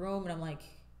leaving your room. And I'm like,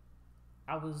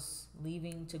 I was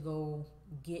leaving to go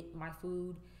get my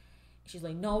food. She's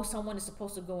like, no, someone is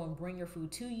supposed to go and bring your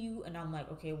food to you. And I'm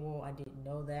like, okay, well, I didn't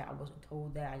know that. I wasn't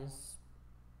told that.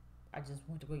 I just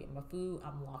went to go get my food.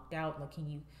 I'm locked out. Like, can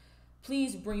you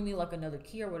please bring me like another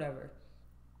key or whatever?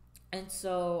 And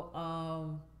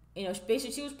so,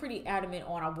 basically she was pretty adamant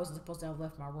on I wasn't supposed to have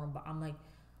left my room. But I'm like,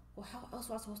 well, how else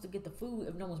was I supposed to get the food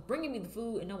if no one's bringing me the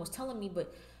food and no one's telling me?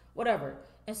 But whatever.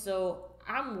 And so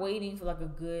I'm waiting for like a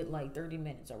good like 30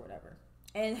 minutes or whatever.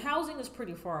 And housing is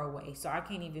pretty far away, so I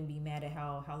can't even be mad at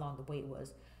how long the wait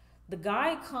was. The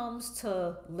guy comes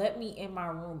to let me in my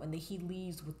room, and then he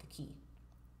leaves with the key.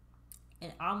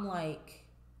 And I'm like,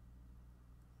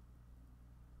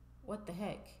 what the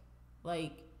heck?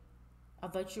 Like, I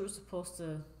thought you were supposed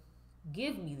to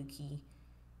give me the key.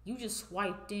 You just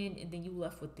swiped in and then you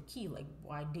left with the key. Like,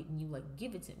 why didn't you like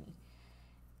give it to me?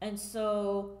 And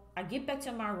so I get back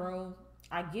to my room.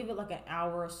 I give it like an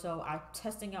hour or so. I'm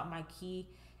testing out my key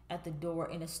at the door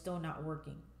and it's still not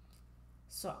working.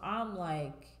 So I'm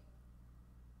like,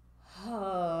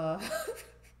 huh.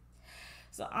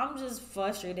 So I'm just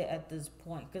frustrated at this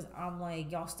point because I'm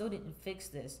like, y'all still didn't fix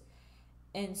this.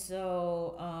 And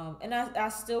so, and I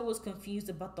still was confused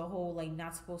about the whole like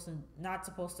not supposed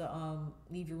to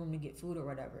leave your room to get food or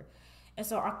whatever. And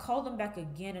so I called them back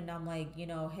again and I'm like,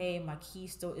 hey, my key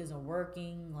still isn't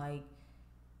working. Like,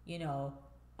 you know,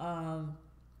 and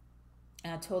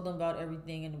I told them about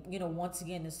everything. And, once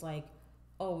again, it's like,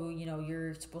 oh,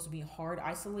 you're supposed to be in hard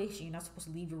isolation. You're not supposed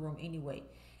to leave your room anyway.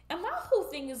 And my whole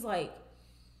thing is like,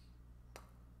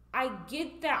 I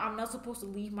get that I'm not supposed to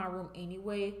leave my room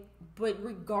anyway, but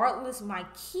regardless, my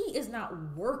key is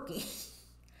not working.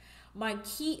 My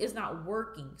key is not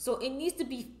working. So it needs to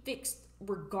be fixed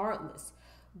regardless.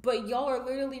 But y'all are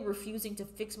literally refusing to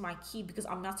fix my key because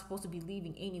I'm not supposed to be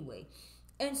leaving anyway.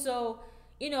 And so,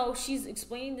 she's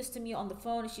explaining this to me on the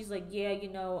phone and she's like, yeah,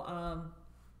 you're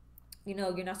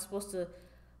not supposed to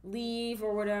leave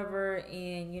or whatever.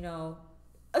 And,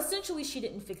 essentially she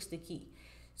didn't fix the key.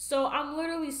 So I'm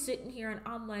literally sitting here and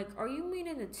I'm like, are you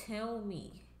meaning to tell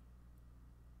me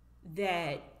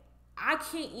that I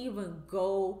can't even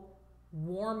go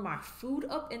warm my food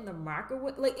up in the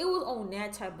microwave? Like, it was on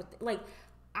that type of thing. Like,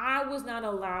 I was not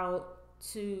allowed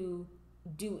to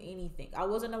do anything. I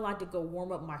wasn't allowed to go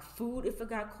warm up my food if it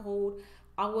got cold.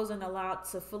 I wasn't allowed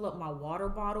to fill up my water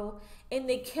bottle.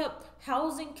 And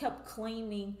housing kept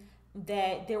claiming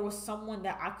that there was someone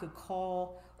that I could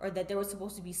call or that there was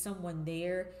supposed to be someone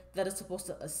there that is supposed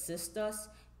to assist us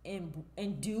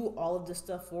and do all of this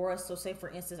stuff for us. So say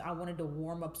for instance, I wanted to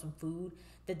warm up some food,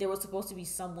 that there was supposed to be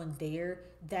someone there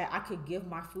that I could give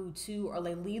my food to or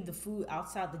like leave the food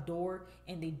outside the door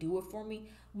and they do it for me.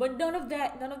 But none of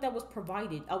that was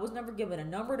provided. I was never given a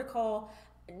number to call.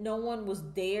 No one was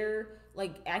there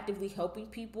like actively helping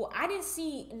people. I didn't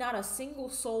see not a single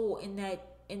soul in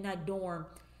that dorm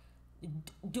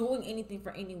doing anything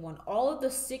for anyone. All of the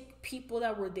sick people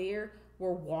that were there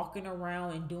were walking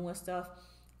around and doing stuff.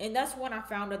 And that's when I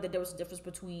found out that there was a difference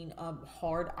between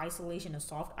hard isolation and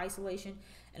soft isolation.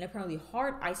 And apparently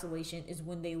hard isolation is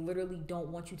when they literally don't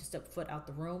want you to step foot out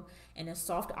the room. And then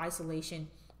soft isolation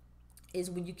is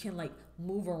when you can like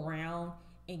move around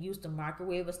and use the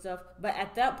microwave and stuff. But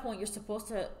at that point, you're supposed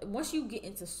to, once you get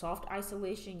into soft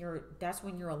isolation, that's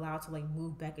when you're allowed to like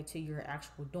move back into your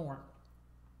actual dorm.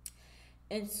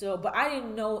 And so, but I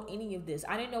didn't know any of this.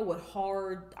 I didn't know what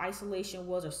hard isolation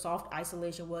was or soft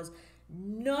isolation was.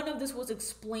 None of this was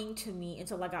explained to me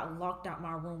until I got locked out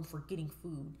my room for getting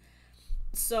food.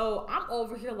 So I'm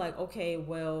over here like, okay,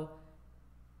 well,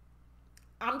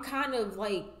 I'm kind of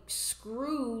like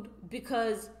screwed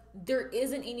because there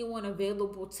isn't anyone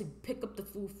available to pick up the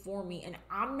food for me and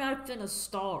I'm not finna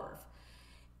starve.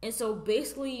 And so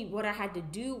basically what I had to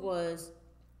do was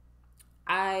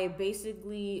I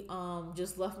basically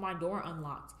just left my door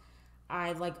unlocked.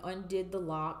 I like undid the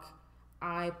lock.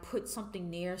 I put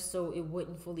something there so it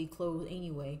wouldn't fully close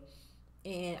anyway.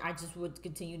 And I just would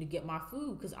continue to get my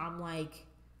food because I'm like,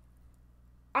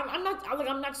 I'm not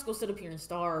just gonna sit up here and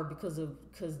starve because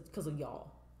of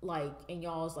y'all, like, and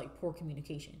y'all's like poor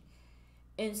communication.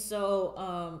 And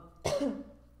so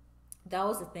that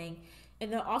was the thing.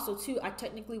 And then also too, I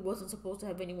technically wasn't supposed to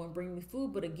have anyone bring me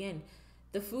food, but again,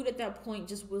 the food at that point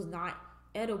just was not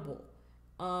edible.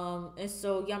 And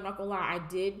so yeah, I'm not gonna lie, I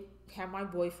did have my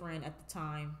boyfriend at the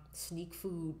time sneak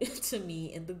food to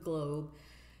me in the Globe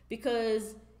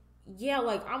because yeah,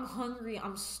 like I'm hungry,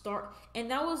 I'm starved,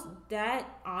 and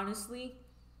honestly,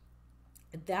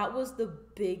 that was the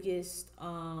biggest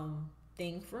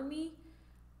thing for me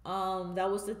That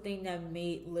was the thing that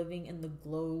made living in the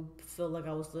globe feel like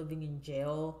I was living in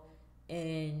jail,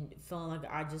 and feeling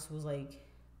like I just was like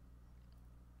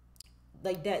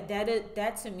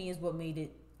that to me is what made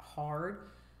it hard,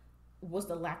 was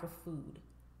the lack of food.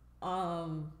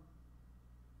 Um,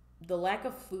 the lack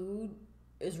of food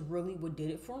is really what did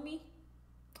it for me,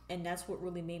 and that's what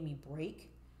really made me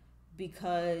break,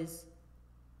 because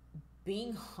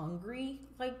being hungry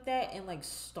like that and like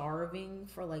starving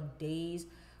for like days,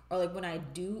 or like when I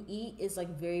do eat, it's like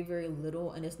very very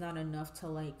little and it's not enough to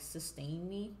like sustain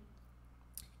me.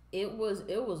 It was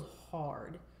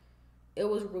hard. It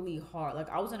was really hard. Like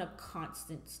I was in a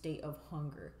constant state of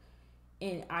hunger,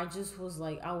 and I just was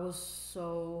like, I was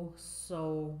so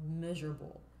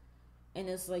miserable. And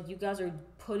it's like you guys are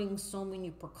putting so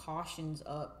many precautions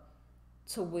up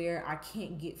to where I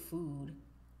can't get food.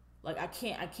 Like I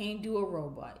can't do a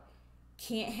robot.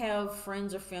 Can't have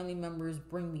friends or family members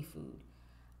bring me food.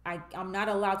 I'm not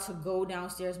allowed to go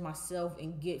downstairs myself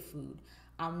and get food.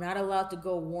 I'm not allowed to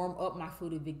go warm up my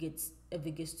food if it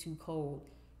gets too cold.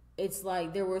 It's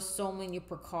like there were so many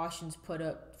precautions put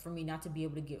up for me not to be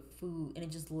able to get food, and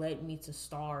it just led me to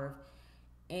starve.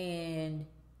 And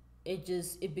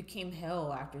it became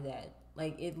hell after that.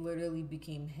 Like it literally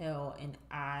became hell, and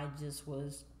I was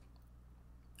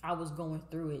going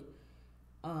through it.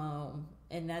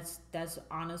 And that's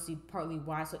honestly partly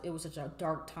why it was such a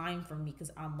dark time for me,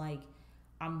 because I'm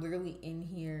literally in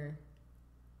here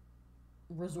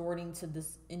resorting to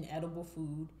this inedible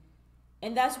food.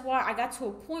 And that's why I got to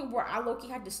a point where I low-key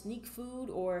had to sneak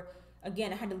food, or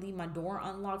again I had to leave my door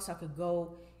unlocked so I could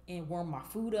go and warm my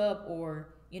food up,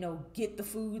 or get the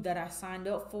food that I signed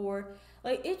up for.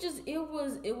 Like it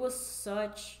was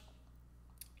such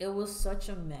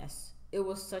a mess. It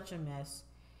was such a mess.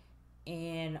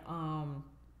 And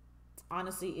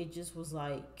honestly, it just was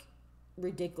like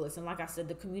ridiculous. And like I said,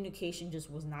 the communication just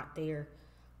was not there,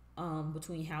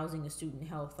 between housing and student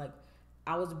health. Like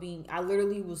I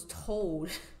literally was told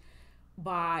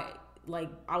by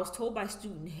I was told by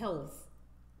student health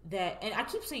that, and I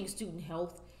keep saying student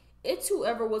health, it's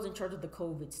whoever was in charge of the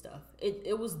COVID stuff.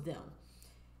 It was them.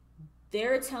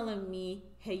 They're telling me,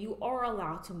 hey, you are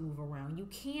allowed to move around. You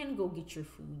can go get your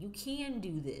food. You can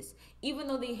do this. Even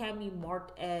though they had me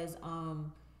marked as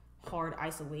hard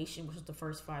isolation, which was the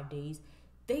first 5 days,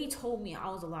 they told me I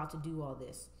was allowed to do all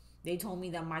this. They told me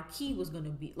that my key was gonna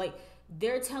be like,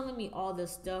 they're telling me all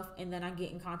this stuff, and then I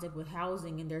get in contact with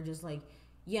housing, and they're just like,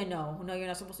 yeah, no, you're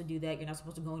not supposed to do that. You're not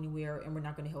supposed to go anywhere, and we're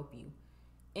not gonna help you.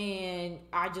 And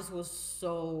I just was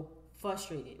so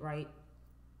frustrated, right?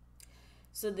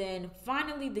 So then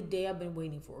finally, the day I've been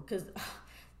waiting for, because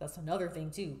that's another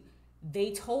thing too.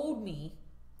 They told me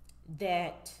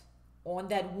that on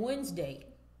that Wednesday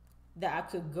that I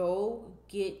could go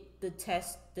get the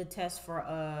test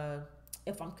for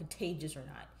if I'm contagious or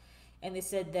not. And they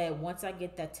said that once I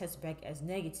get that test back as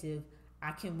negative,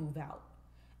 I can move out.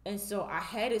 And so I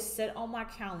had it set on my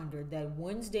calendar that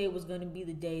Wednesday was going to be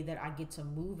the day that I get to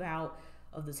move out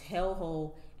of this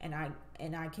hellhole, and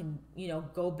I can,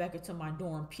 go back into my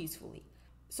dorm peacefully.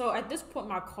 So at this point,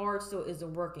 my card still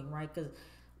isn't working, right? Because,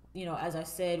 as I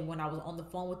said, when I was on the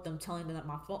phone with them, telling them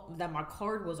that my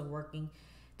card wasn't working,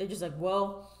 they're just like,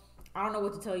 well, I don't know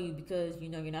what to tell you, because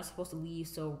you're not supposed to leave,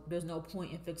 so there's no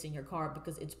point in fixing your card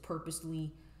because it's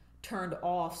purposely turned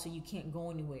off so you can't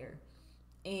go anywhere.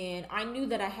 And I knew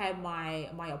that I had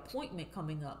my appointment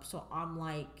coming up, so I'm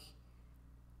like,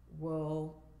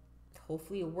 well,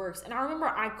 hopefully it works. And I remember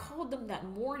I called them that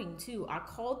morning too. I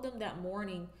called them that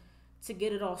morning to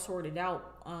get it all sorted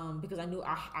out, because I knew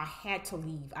I had to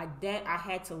leave. I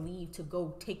had to leave to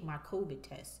go take my COVID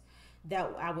test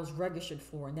that I was registered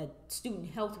for, and that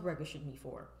student health registered me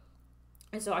for.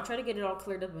 And so I tried to get it all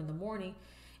cleared up in the morning,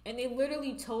 and they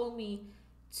literally told me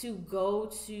to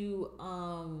go to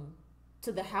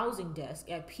the housing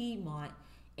desk at Piedmont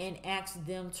and ask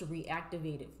them to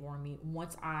reactivate it for me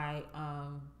once I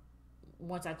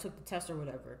took the test or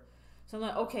whatever. So I'm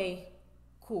like, okay,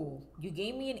 cool. You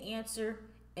gave me an answer,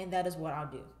 and that is what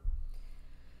I'll do.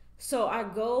 So I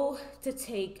go to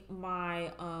take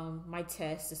my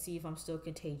test to see if I'm still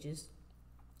contagious,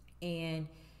 and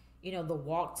the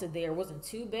walk to there wasn't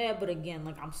too bad, but again,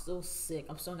 like I'm still sick.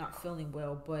 I'm still not feeling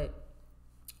well, but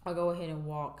I'll go ahead and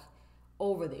walk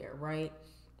over there, right?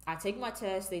 I take my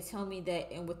test. They tell me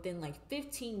that within like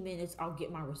 15 minutes I'll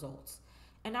get my results,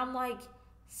 and I'm like,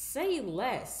 say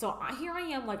less. So here I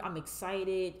am, like I'm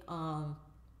excited. I'm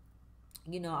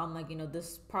like,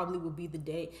 this probably will be the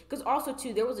day. Because also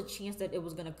too, there was a chance that it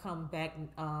was gonna come back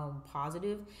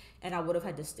positive, and I would have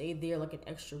had to stay there like an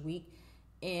extra week,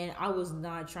 and I was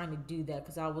not trying to do that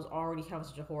because I was already having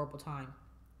such a horrible time.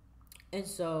 And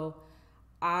so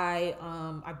I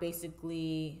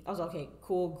basically I was like, okay,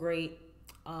 cool, great.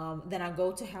 Then I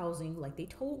go to housing like they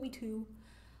told me to.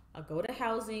 I go to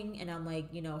housing and I'm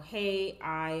like, hey,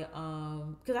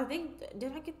 because I think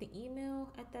did I get the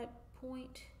email at that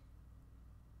point?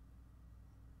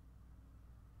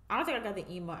 I don't think I got the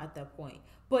email at that point.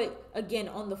 But again,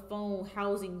 on the phone,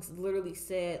 housing literally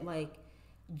said like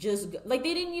like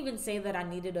they didn't even say that I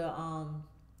needed a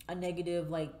negative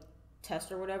like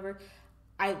test or whatever.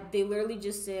 They literally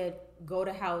just said go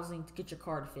to housing to get your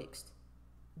card fixed.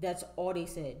 That's all they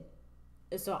said.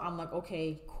 And so I'm like,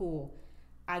 okay, cool.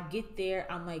 I get there.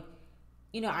 I'm like,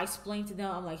 I explained to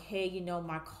them. I'm like, hey,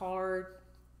 my card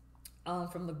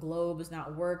from the Globe is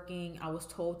not working. I was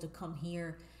told to come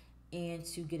here and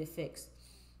to get it fixed.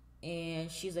 And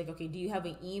she's like, okay, do you have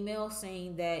an email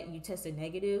saying that you tested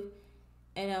negative?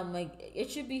 And I'm like, it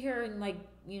should be here in like,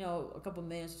 a couple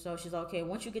minutes or so. She's like, okay,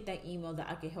 once you get that email, that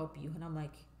I can help you. And I'm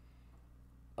like,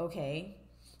 okay.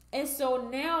 And so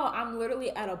now I'm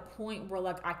literally at a point where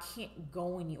like I can't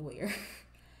go anywhere.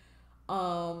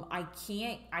 I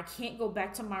can't go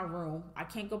back to my room. I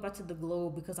can't go back to the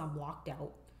Globe because I'm locked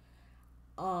out.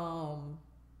 Um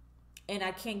and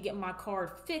I can't get my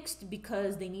card fixed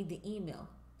because they need the email.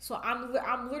 So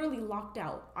I'm literally locked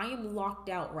out. I am locked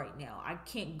out right now. I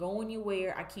can't go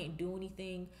anywhere. I can't do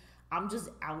anything. I'm just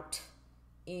out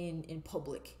in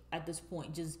public at this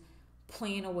point, just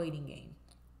playing a waiting game.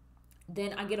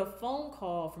 Then I get a phone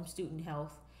call from student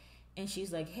health, and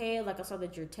she's like, "Hey, like I saw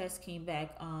that your test came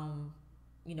back,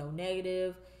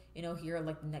 negative. Here are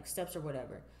like the next steps or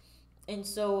whatever." And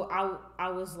so I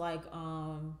was like,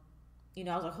 I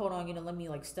was like, hold on, let me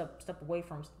like step away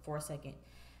from for a second.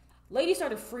 Lady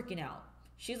started freaking out.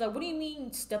 She's like, what do you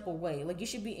mean step away? Like you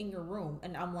should be in your room.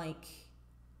 And I'm like,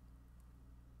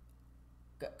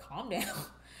 calm down.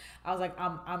 I was like,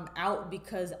 I'm out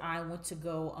because I went to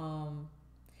go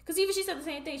because even she said the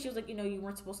same thing. She was like, you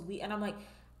weren't supposed to leave. And I'm like,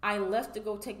 I left to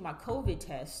go take my COVID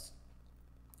test.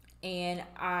 And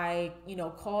I,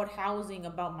 called housing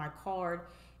about my card,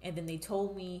 and then they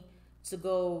told me to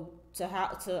go to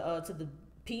the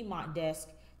Piedmont desk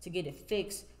to get it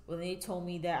fixed. But they told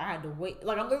me that I had to wait.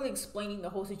 Like I'm literally explaining the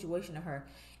whole situation to her,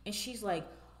 and she's like,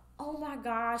 "Oh my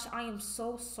gosh, I am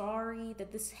so sorry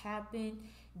that this happened.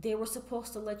 They were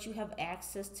supposed to let you have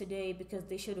access today because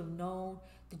they should have known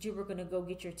that you were gonna go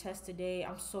get your test today.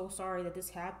 I'm so sorry that this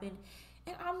happened."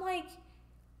 And I'm like,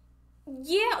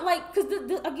 yeah, like,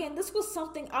 because again, this was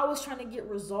something I was trying to get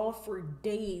resolved for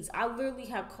days. I literally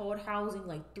have called housing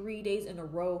like 3 days in a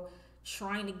row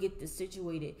trying to get this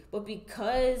situated. But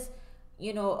because,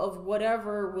 of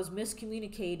whatever was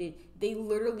miscommunicated, they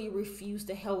literally refused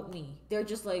to help me. They're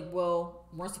just like, well,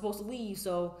 we're supposed to leave,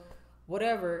 so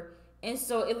whatever. And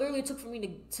so it literally took for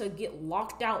me to get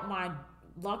locked out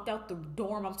the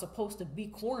dorm I'm supposed to be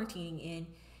quarantining in,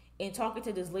 and talking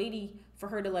to this lady for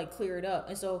her to like clear it up.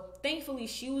 And so thankfully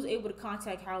she was able to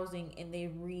contact housing, and they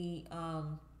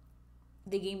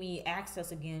gave me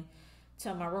access again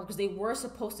to my room because they were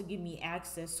supposed to give me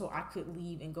access so I could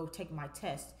leave and go take my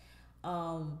test.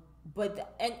 And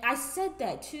I said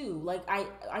that too. Like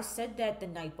I said that the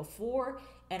night before,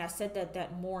 and I said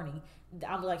that morning.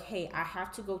 I'm like, hey, I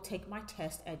have to go take my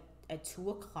test at 2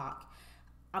 o'clock.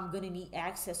 I'm gonna need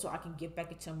access so I can get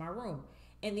back into my room.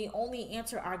 And the only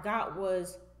answer I got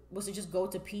was to just go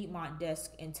to Piedmont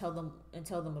desk and tell them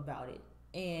about it.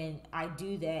 And I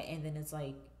do that, and then it's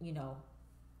like,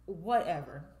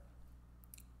 whatever.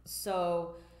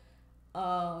 So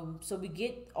so we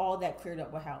get all that cleared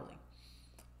up with housing.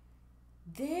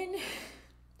 Then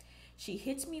she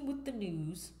hits me with the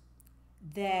news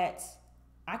that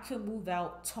I could move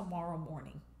out tomorrow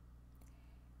morning.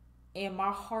 And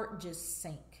my heart just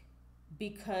sank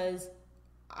because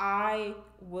I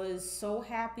was so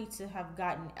happy to have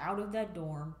gotten out of that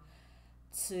dorm,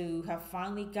 to have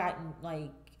finally gotten,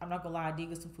 like, I'm not gonna lie, I did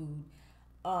get some food.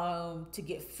 To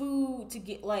get food, to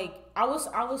get like I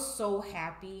was so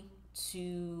happy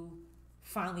to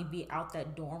finally be out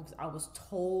that dorm because I was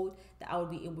told that I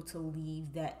would be able to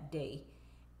leave that day.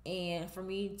 And for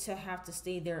me to have to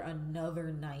stay there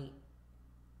another night,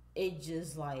 it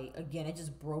just like again, it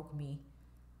just broke me.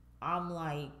 I'm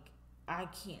like, I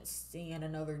can't stand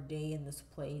another day in this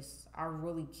place. I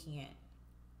really can't.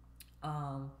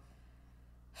 Um,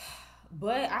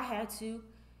 but I had to,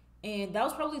 and that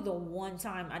was probably the one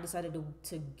time I decided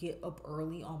to get up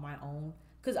early on my own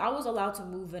because I was allowed to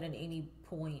move in at any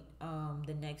point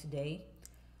the next day.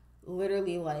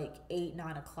 Literally like 8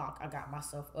 9 o'clock, I got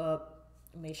myself up,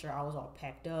 made sure I was all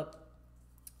packed up,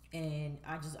 and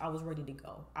I was ready to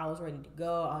go. I was ready to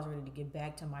go. I was ready to get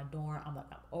back to my dorm. I'm like,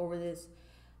 I'm over this.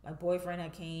 My boyfriend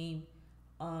had came.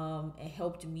 and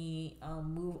helped me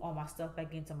move all my stuff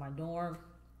back into my dorm.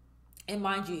 And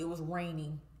mind you, it was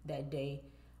raining that day.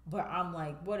 But I'm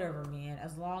like, whatever, man.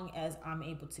 As long as I'm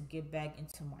able to get back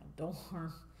into my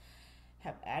dorm,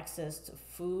 have access to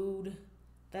food,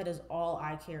 that is all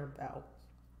I care about.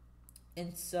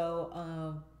 And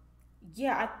so,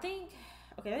 yeah, I think,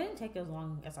 okay, that didn't take as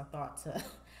long as I thought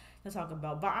to talk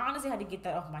about. But I honestly had to get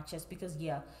that off my chest because,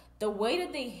 yeah, the way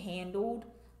that they handled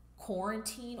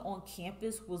quarantine on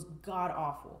campus was god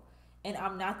awful. And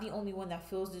I'm not the only one that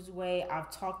feels this way. I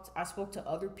spoke to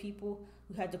other people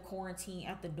who had to quarantine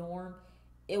at the dorm.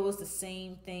 It was the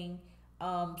same thing.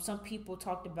 Some people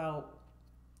talked about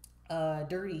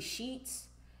dirty sheets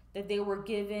that they were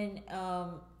given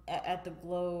at the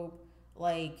Globe,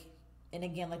 like, and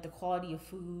again, like the quality of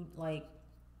food, like,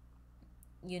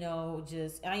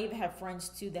 just, and I even have friends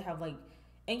too that have like,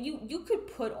 and you could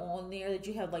put on there that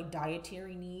you have like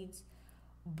dietary needs,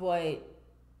 but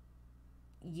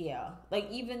yeah, like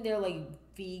even their like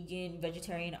vegan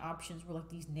vegetarian options were like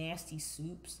these nasty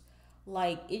soups.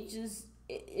 Like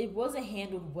it wasn't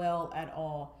handled well at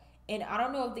all. And I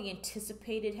don't know if they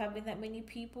anticipated having that many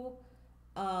people.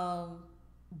 um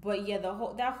but yeah,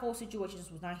 that whole situation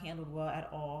just was not handled well at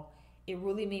all. It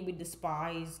really made me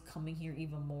despise coming here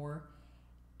even more.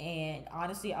 And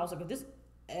honestly, I was like, if this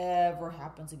ever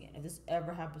happens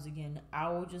again, I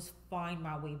will just find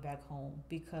my way back home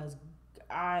because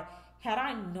I had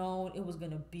I known it was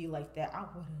gonna be like that, I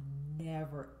would have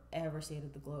never ever stayed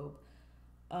at the Globe.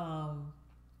 Um,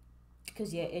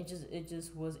 because yeah, it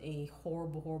just was a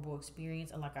horrible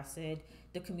experience, and like I said,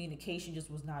 the communication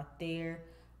just was not there.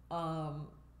 Um,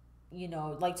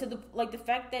 like the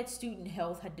fact that student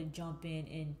health had to jump in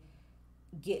and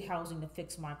get housing to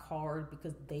fix my card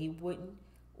because they wouldn't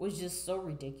was just so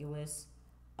ridiculous.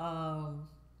 Um,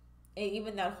 and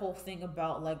even that whole thing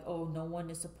about like, oh, no one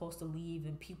is supposed to leave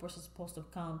and people are supposed to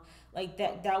come, like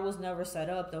that was never set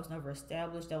up, that was never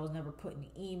established, that was never put in the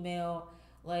email.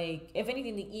 Like, if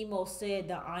anything, the email said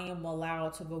that I am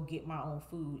allowed to go get my own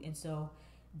food. And so,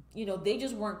 they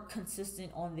just weren't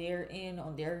consistent on their end,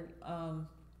 on their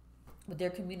with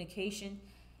their communication.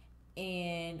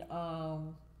 And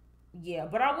yeah,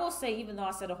 but I will say, even though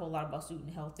I said a whole lot about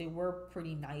student health, they were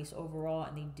pretty nice overall,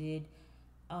 and they did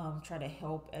try to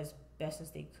help as best as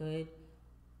they could.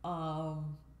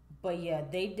 Um, but yeah,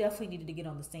 they definitely needed to get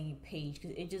on the same page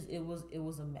because it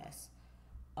was a mess.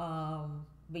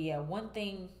 But yeah, one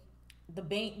thing, the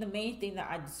main thing that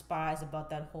I despise about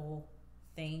that whole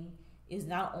thing is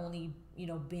not only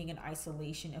being in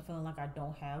isolation and feeling like I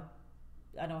don't have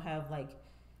like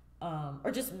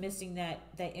or just missing that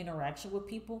interaction with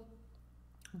people,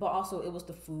 but also it was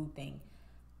the food thing.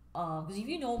 Because if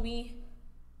you know me,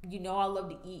 I love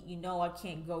to eat. I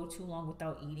can't go too long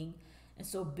without eating. And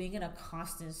so being in a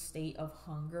constant state of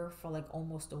hunger for like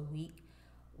almost a week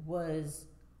was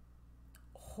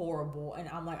horrible. And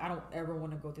I'm like, I don't ever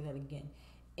want to go through that again.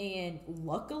 And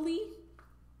luckily,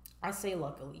 I say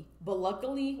luckily, but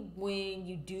luckily, when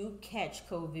you do catch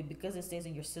COVID, because it stays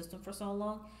in your system for so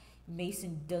long,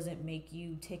 Mason doesn't make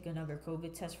you take another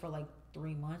COVID test for like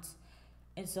 3 months.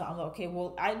 And so I'm like, okay,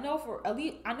 well, I know for at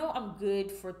least I know I'm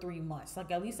good for 3 months.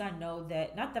 Like, at least I know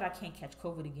that, not that I can't catch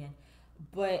COVID again,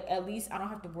 but at least I don't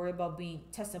have to worry about being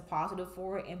tested positive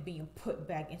for it and being put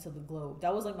back into the Globe.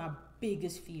 That was like my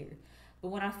biggest fear. But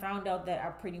when I found out that I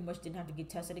pretty much didn't have to get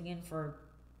tested again for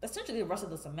essentially the rest of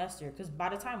the semester, because by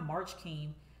the time March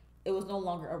came, it was no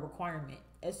longer a requirement.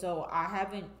 And so I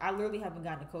literally haven't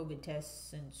gotten a COVID test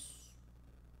since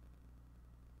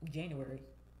January.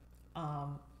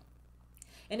 Um,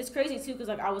 and it's crazy too, because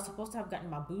like I was supposed to have gotten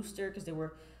my booster because they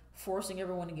were forcing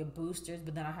everyone to get boosters,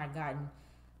 but then I had gotten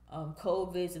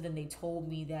COVID, so then they told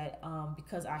me that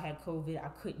because I had COVID, I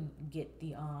couldn't get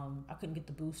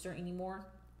the booster anymore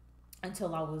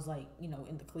until I was like in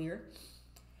the clear.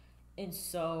 And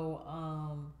so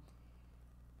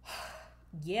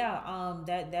yeah,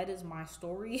 that is my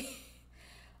story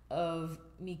of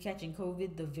me catching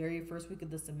COVID the very first week of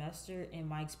the semester and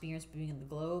my experience being in the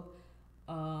Globe.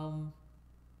 Um,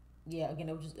 yeah, again,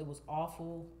 it was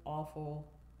awful, awful,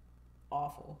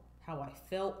 awful. How I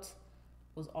felt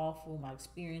was awful. My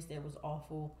experience there was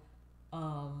awful.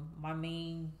 My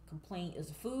main complaint is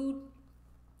the food,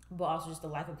 but also just the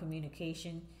lack of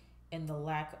communication and the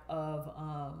lack of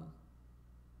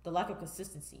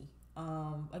consistency.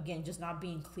 Again, just not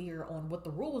being clear on what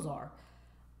the rules are.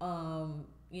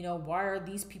 Why are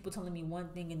these people telling me one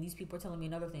thing and these people are telling me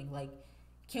another thing? Like,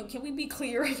 can we be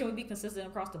clear? Can we be consistent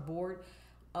across the board?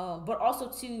 But also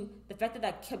too, the fact that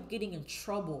I kept getting in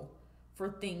trouble for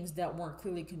things that weren't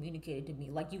clearly communicated to me.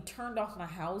 Like, you turned off my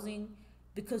housing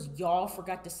because y'all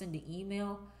forgot to send an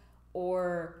email,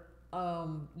 or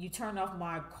you turn off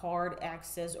my card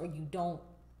access, or you don't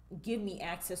give me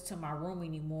access to my room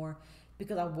anymore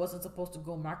because I wasn't supposed to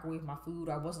go microwave my food,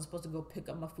 or I wasn't supposed to go pick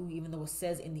up my food, even though it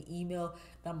says in the email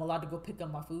that I'm allowed to go pick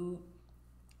up my food.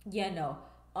 Yeah, no.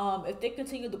 If they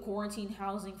continue the quarantine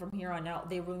housing from here on out,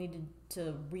 they really need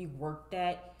to rework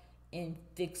that and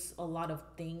fix a lot of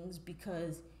things,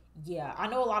 because yeah, I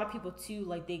know a lot of people too,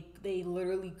 like they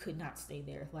literally could not stay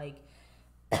there. Like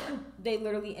they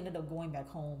literally ended up going back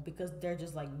home because they're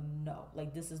just like, no,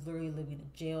 like this is literally living in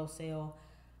a jail cell.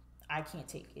 I can't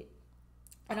take it.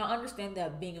 And I understand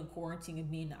that being in quarantine and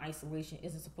being in isolation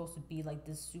isn't supposed to be like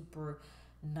this super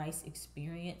nice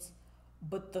experience,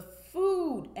 but the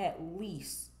food at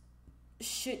least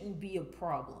shouldn't be a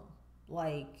problem.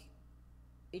 Like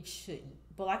it shouldn't.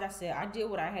 But like I said, I did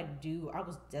what I had to do. I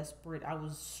was desperate. I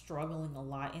was struggling a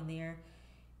lot in there.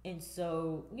 And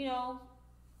so,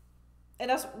 and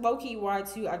that's low key why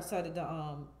too I decided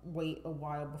to wait a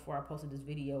while before I posted this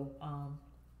video,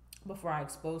 before I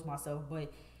exposed myself.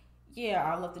 But yeah,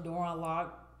 I left the door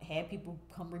unlocked, had people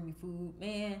come bring me food.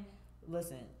 Man,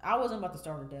 listen, I wasn't about to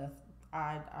starve to death.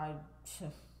 I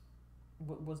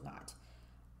was not.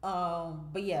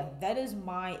 But yeah, that is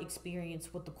my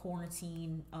experience with the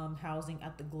quarantine housing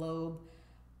at the Globe,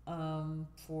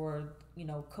 for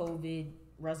COVID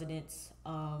residents.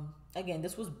 Again,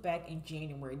 this was back in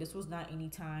January. This was not any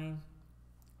time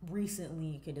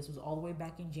recently. Okay, this was all the way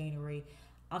back in January.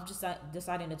 I'm just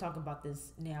deciding to talk about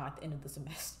this now at the end of the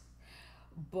semester.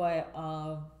 But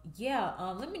yeah,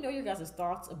 let me know your guys'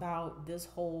 thoughts about this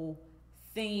whole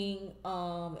thing,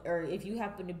 or if you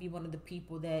happen to be one of the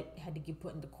people that had to get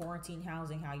put into quarantine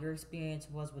housing, how your experience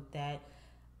was with that.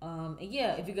 And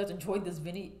yeah, if you guys enjoyed this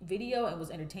video and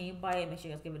was entertained by it, make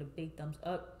sure you guys give it a big thumbs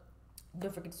up.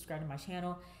 Don't forget to subscribe to my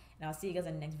channel, and I'll see you guys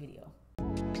in the next video.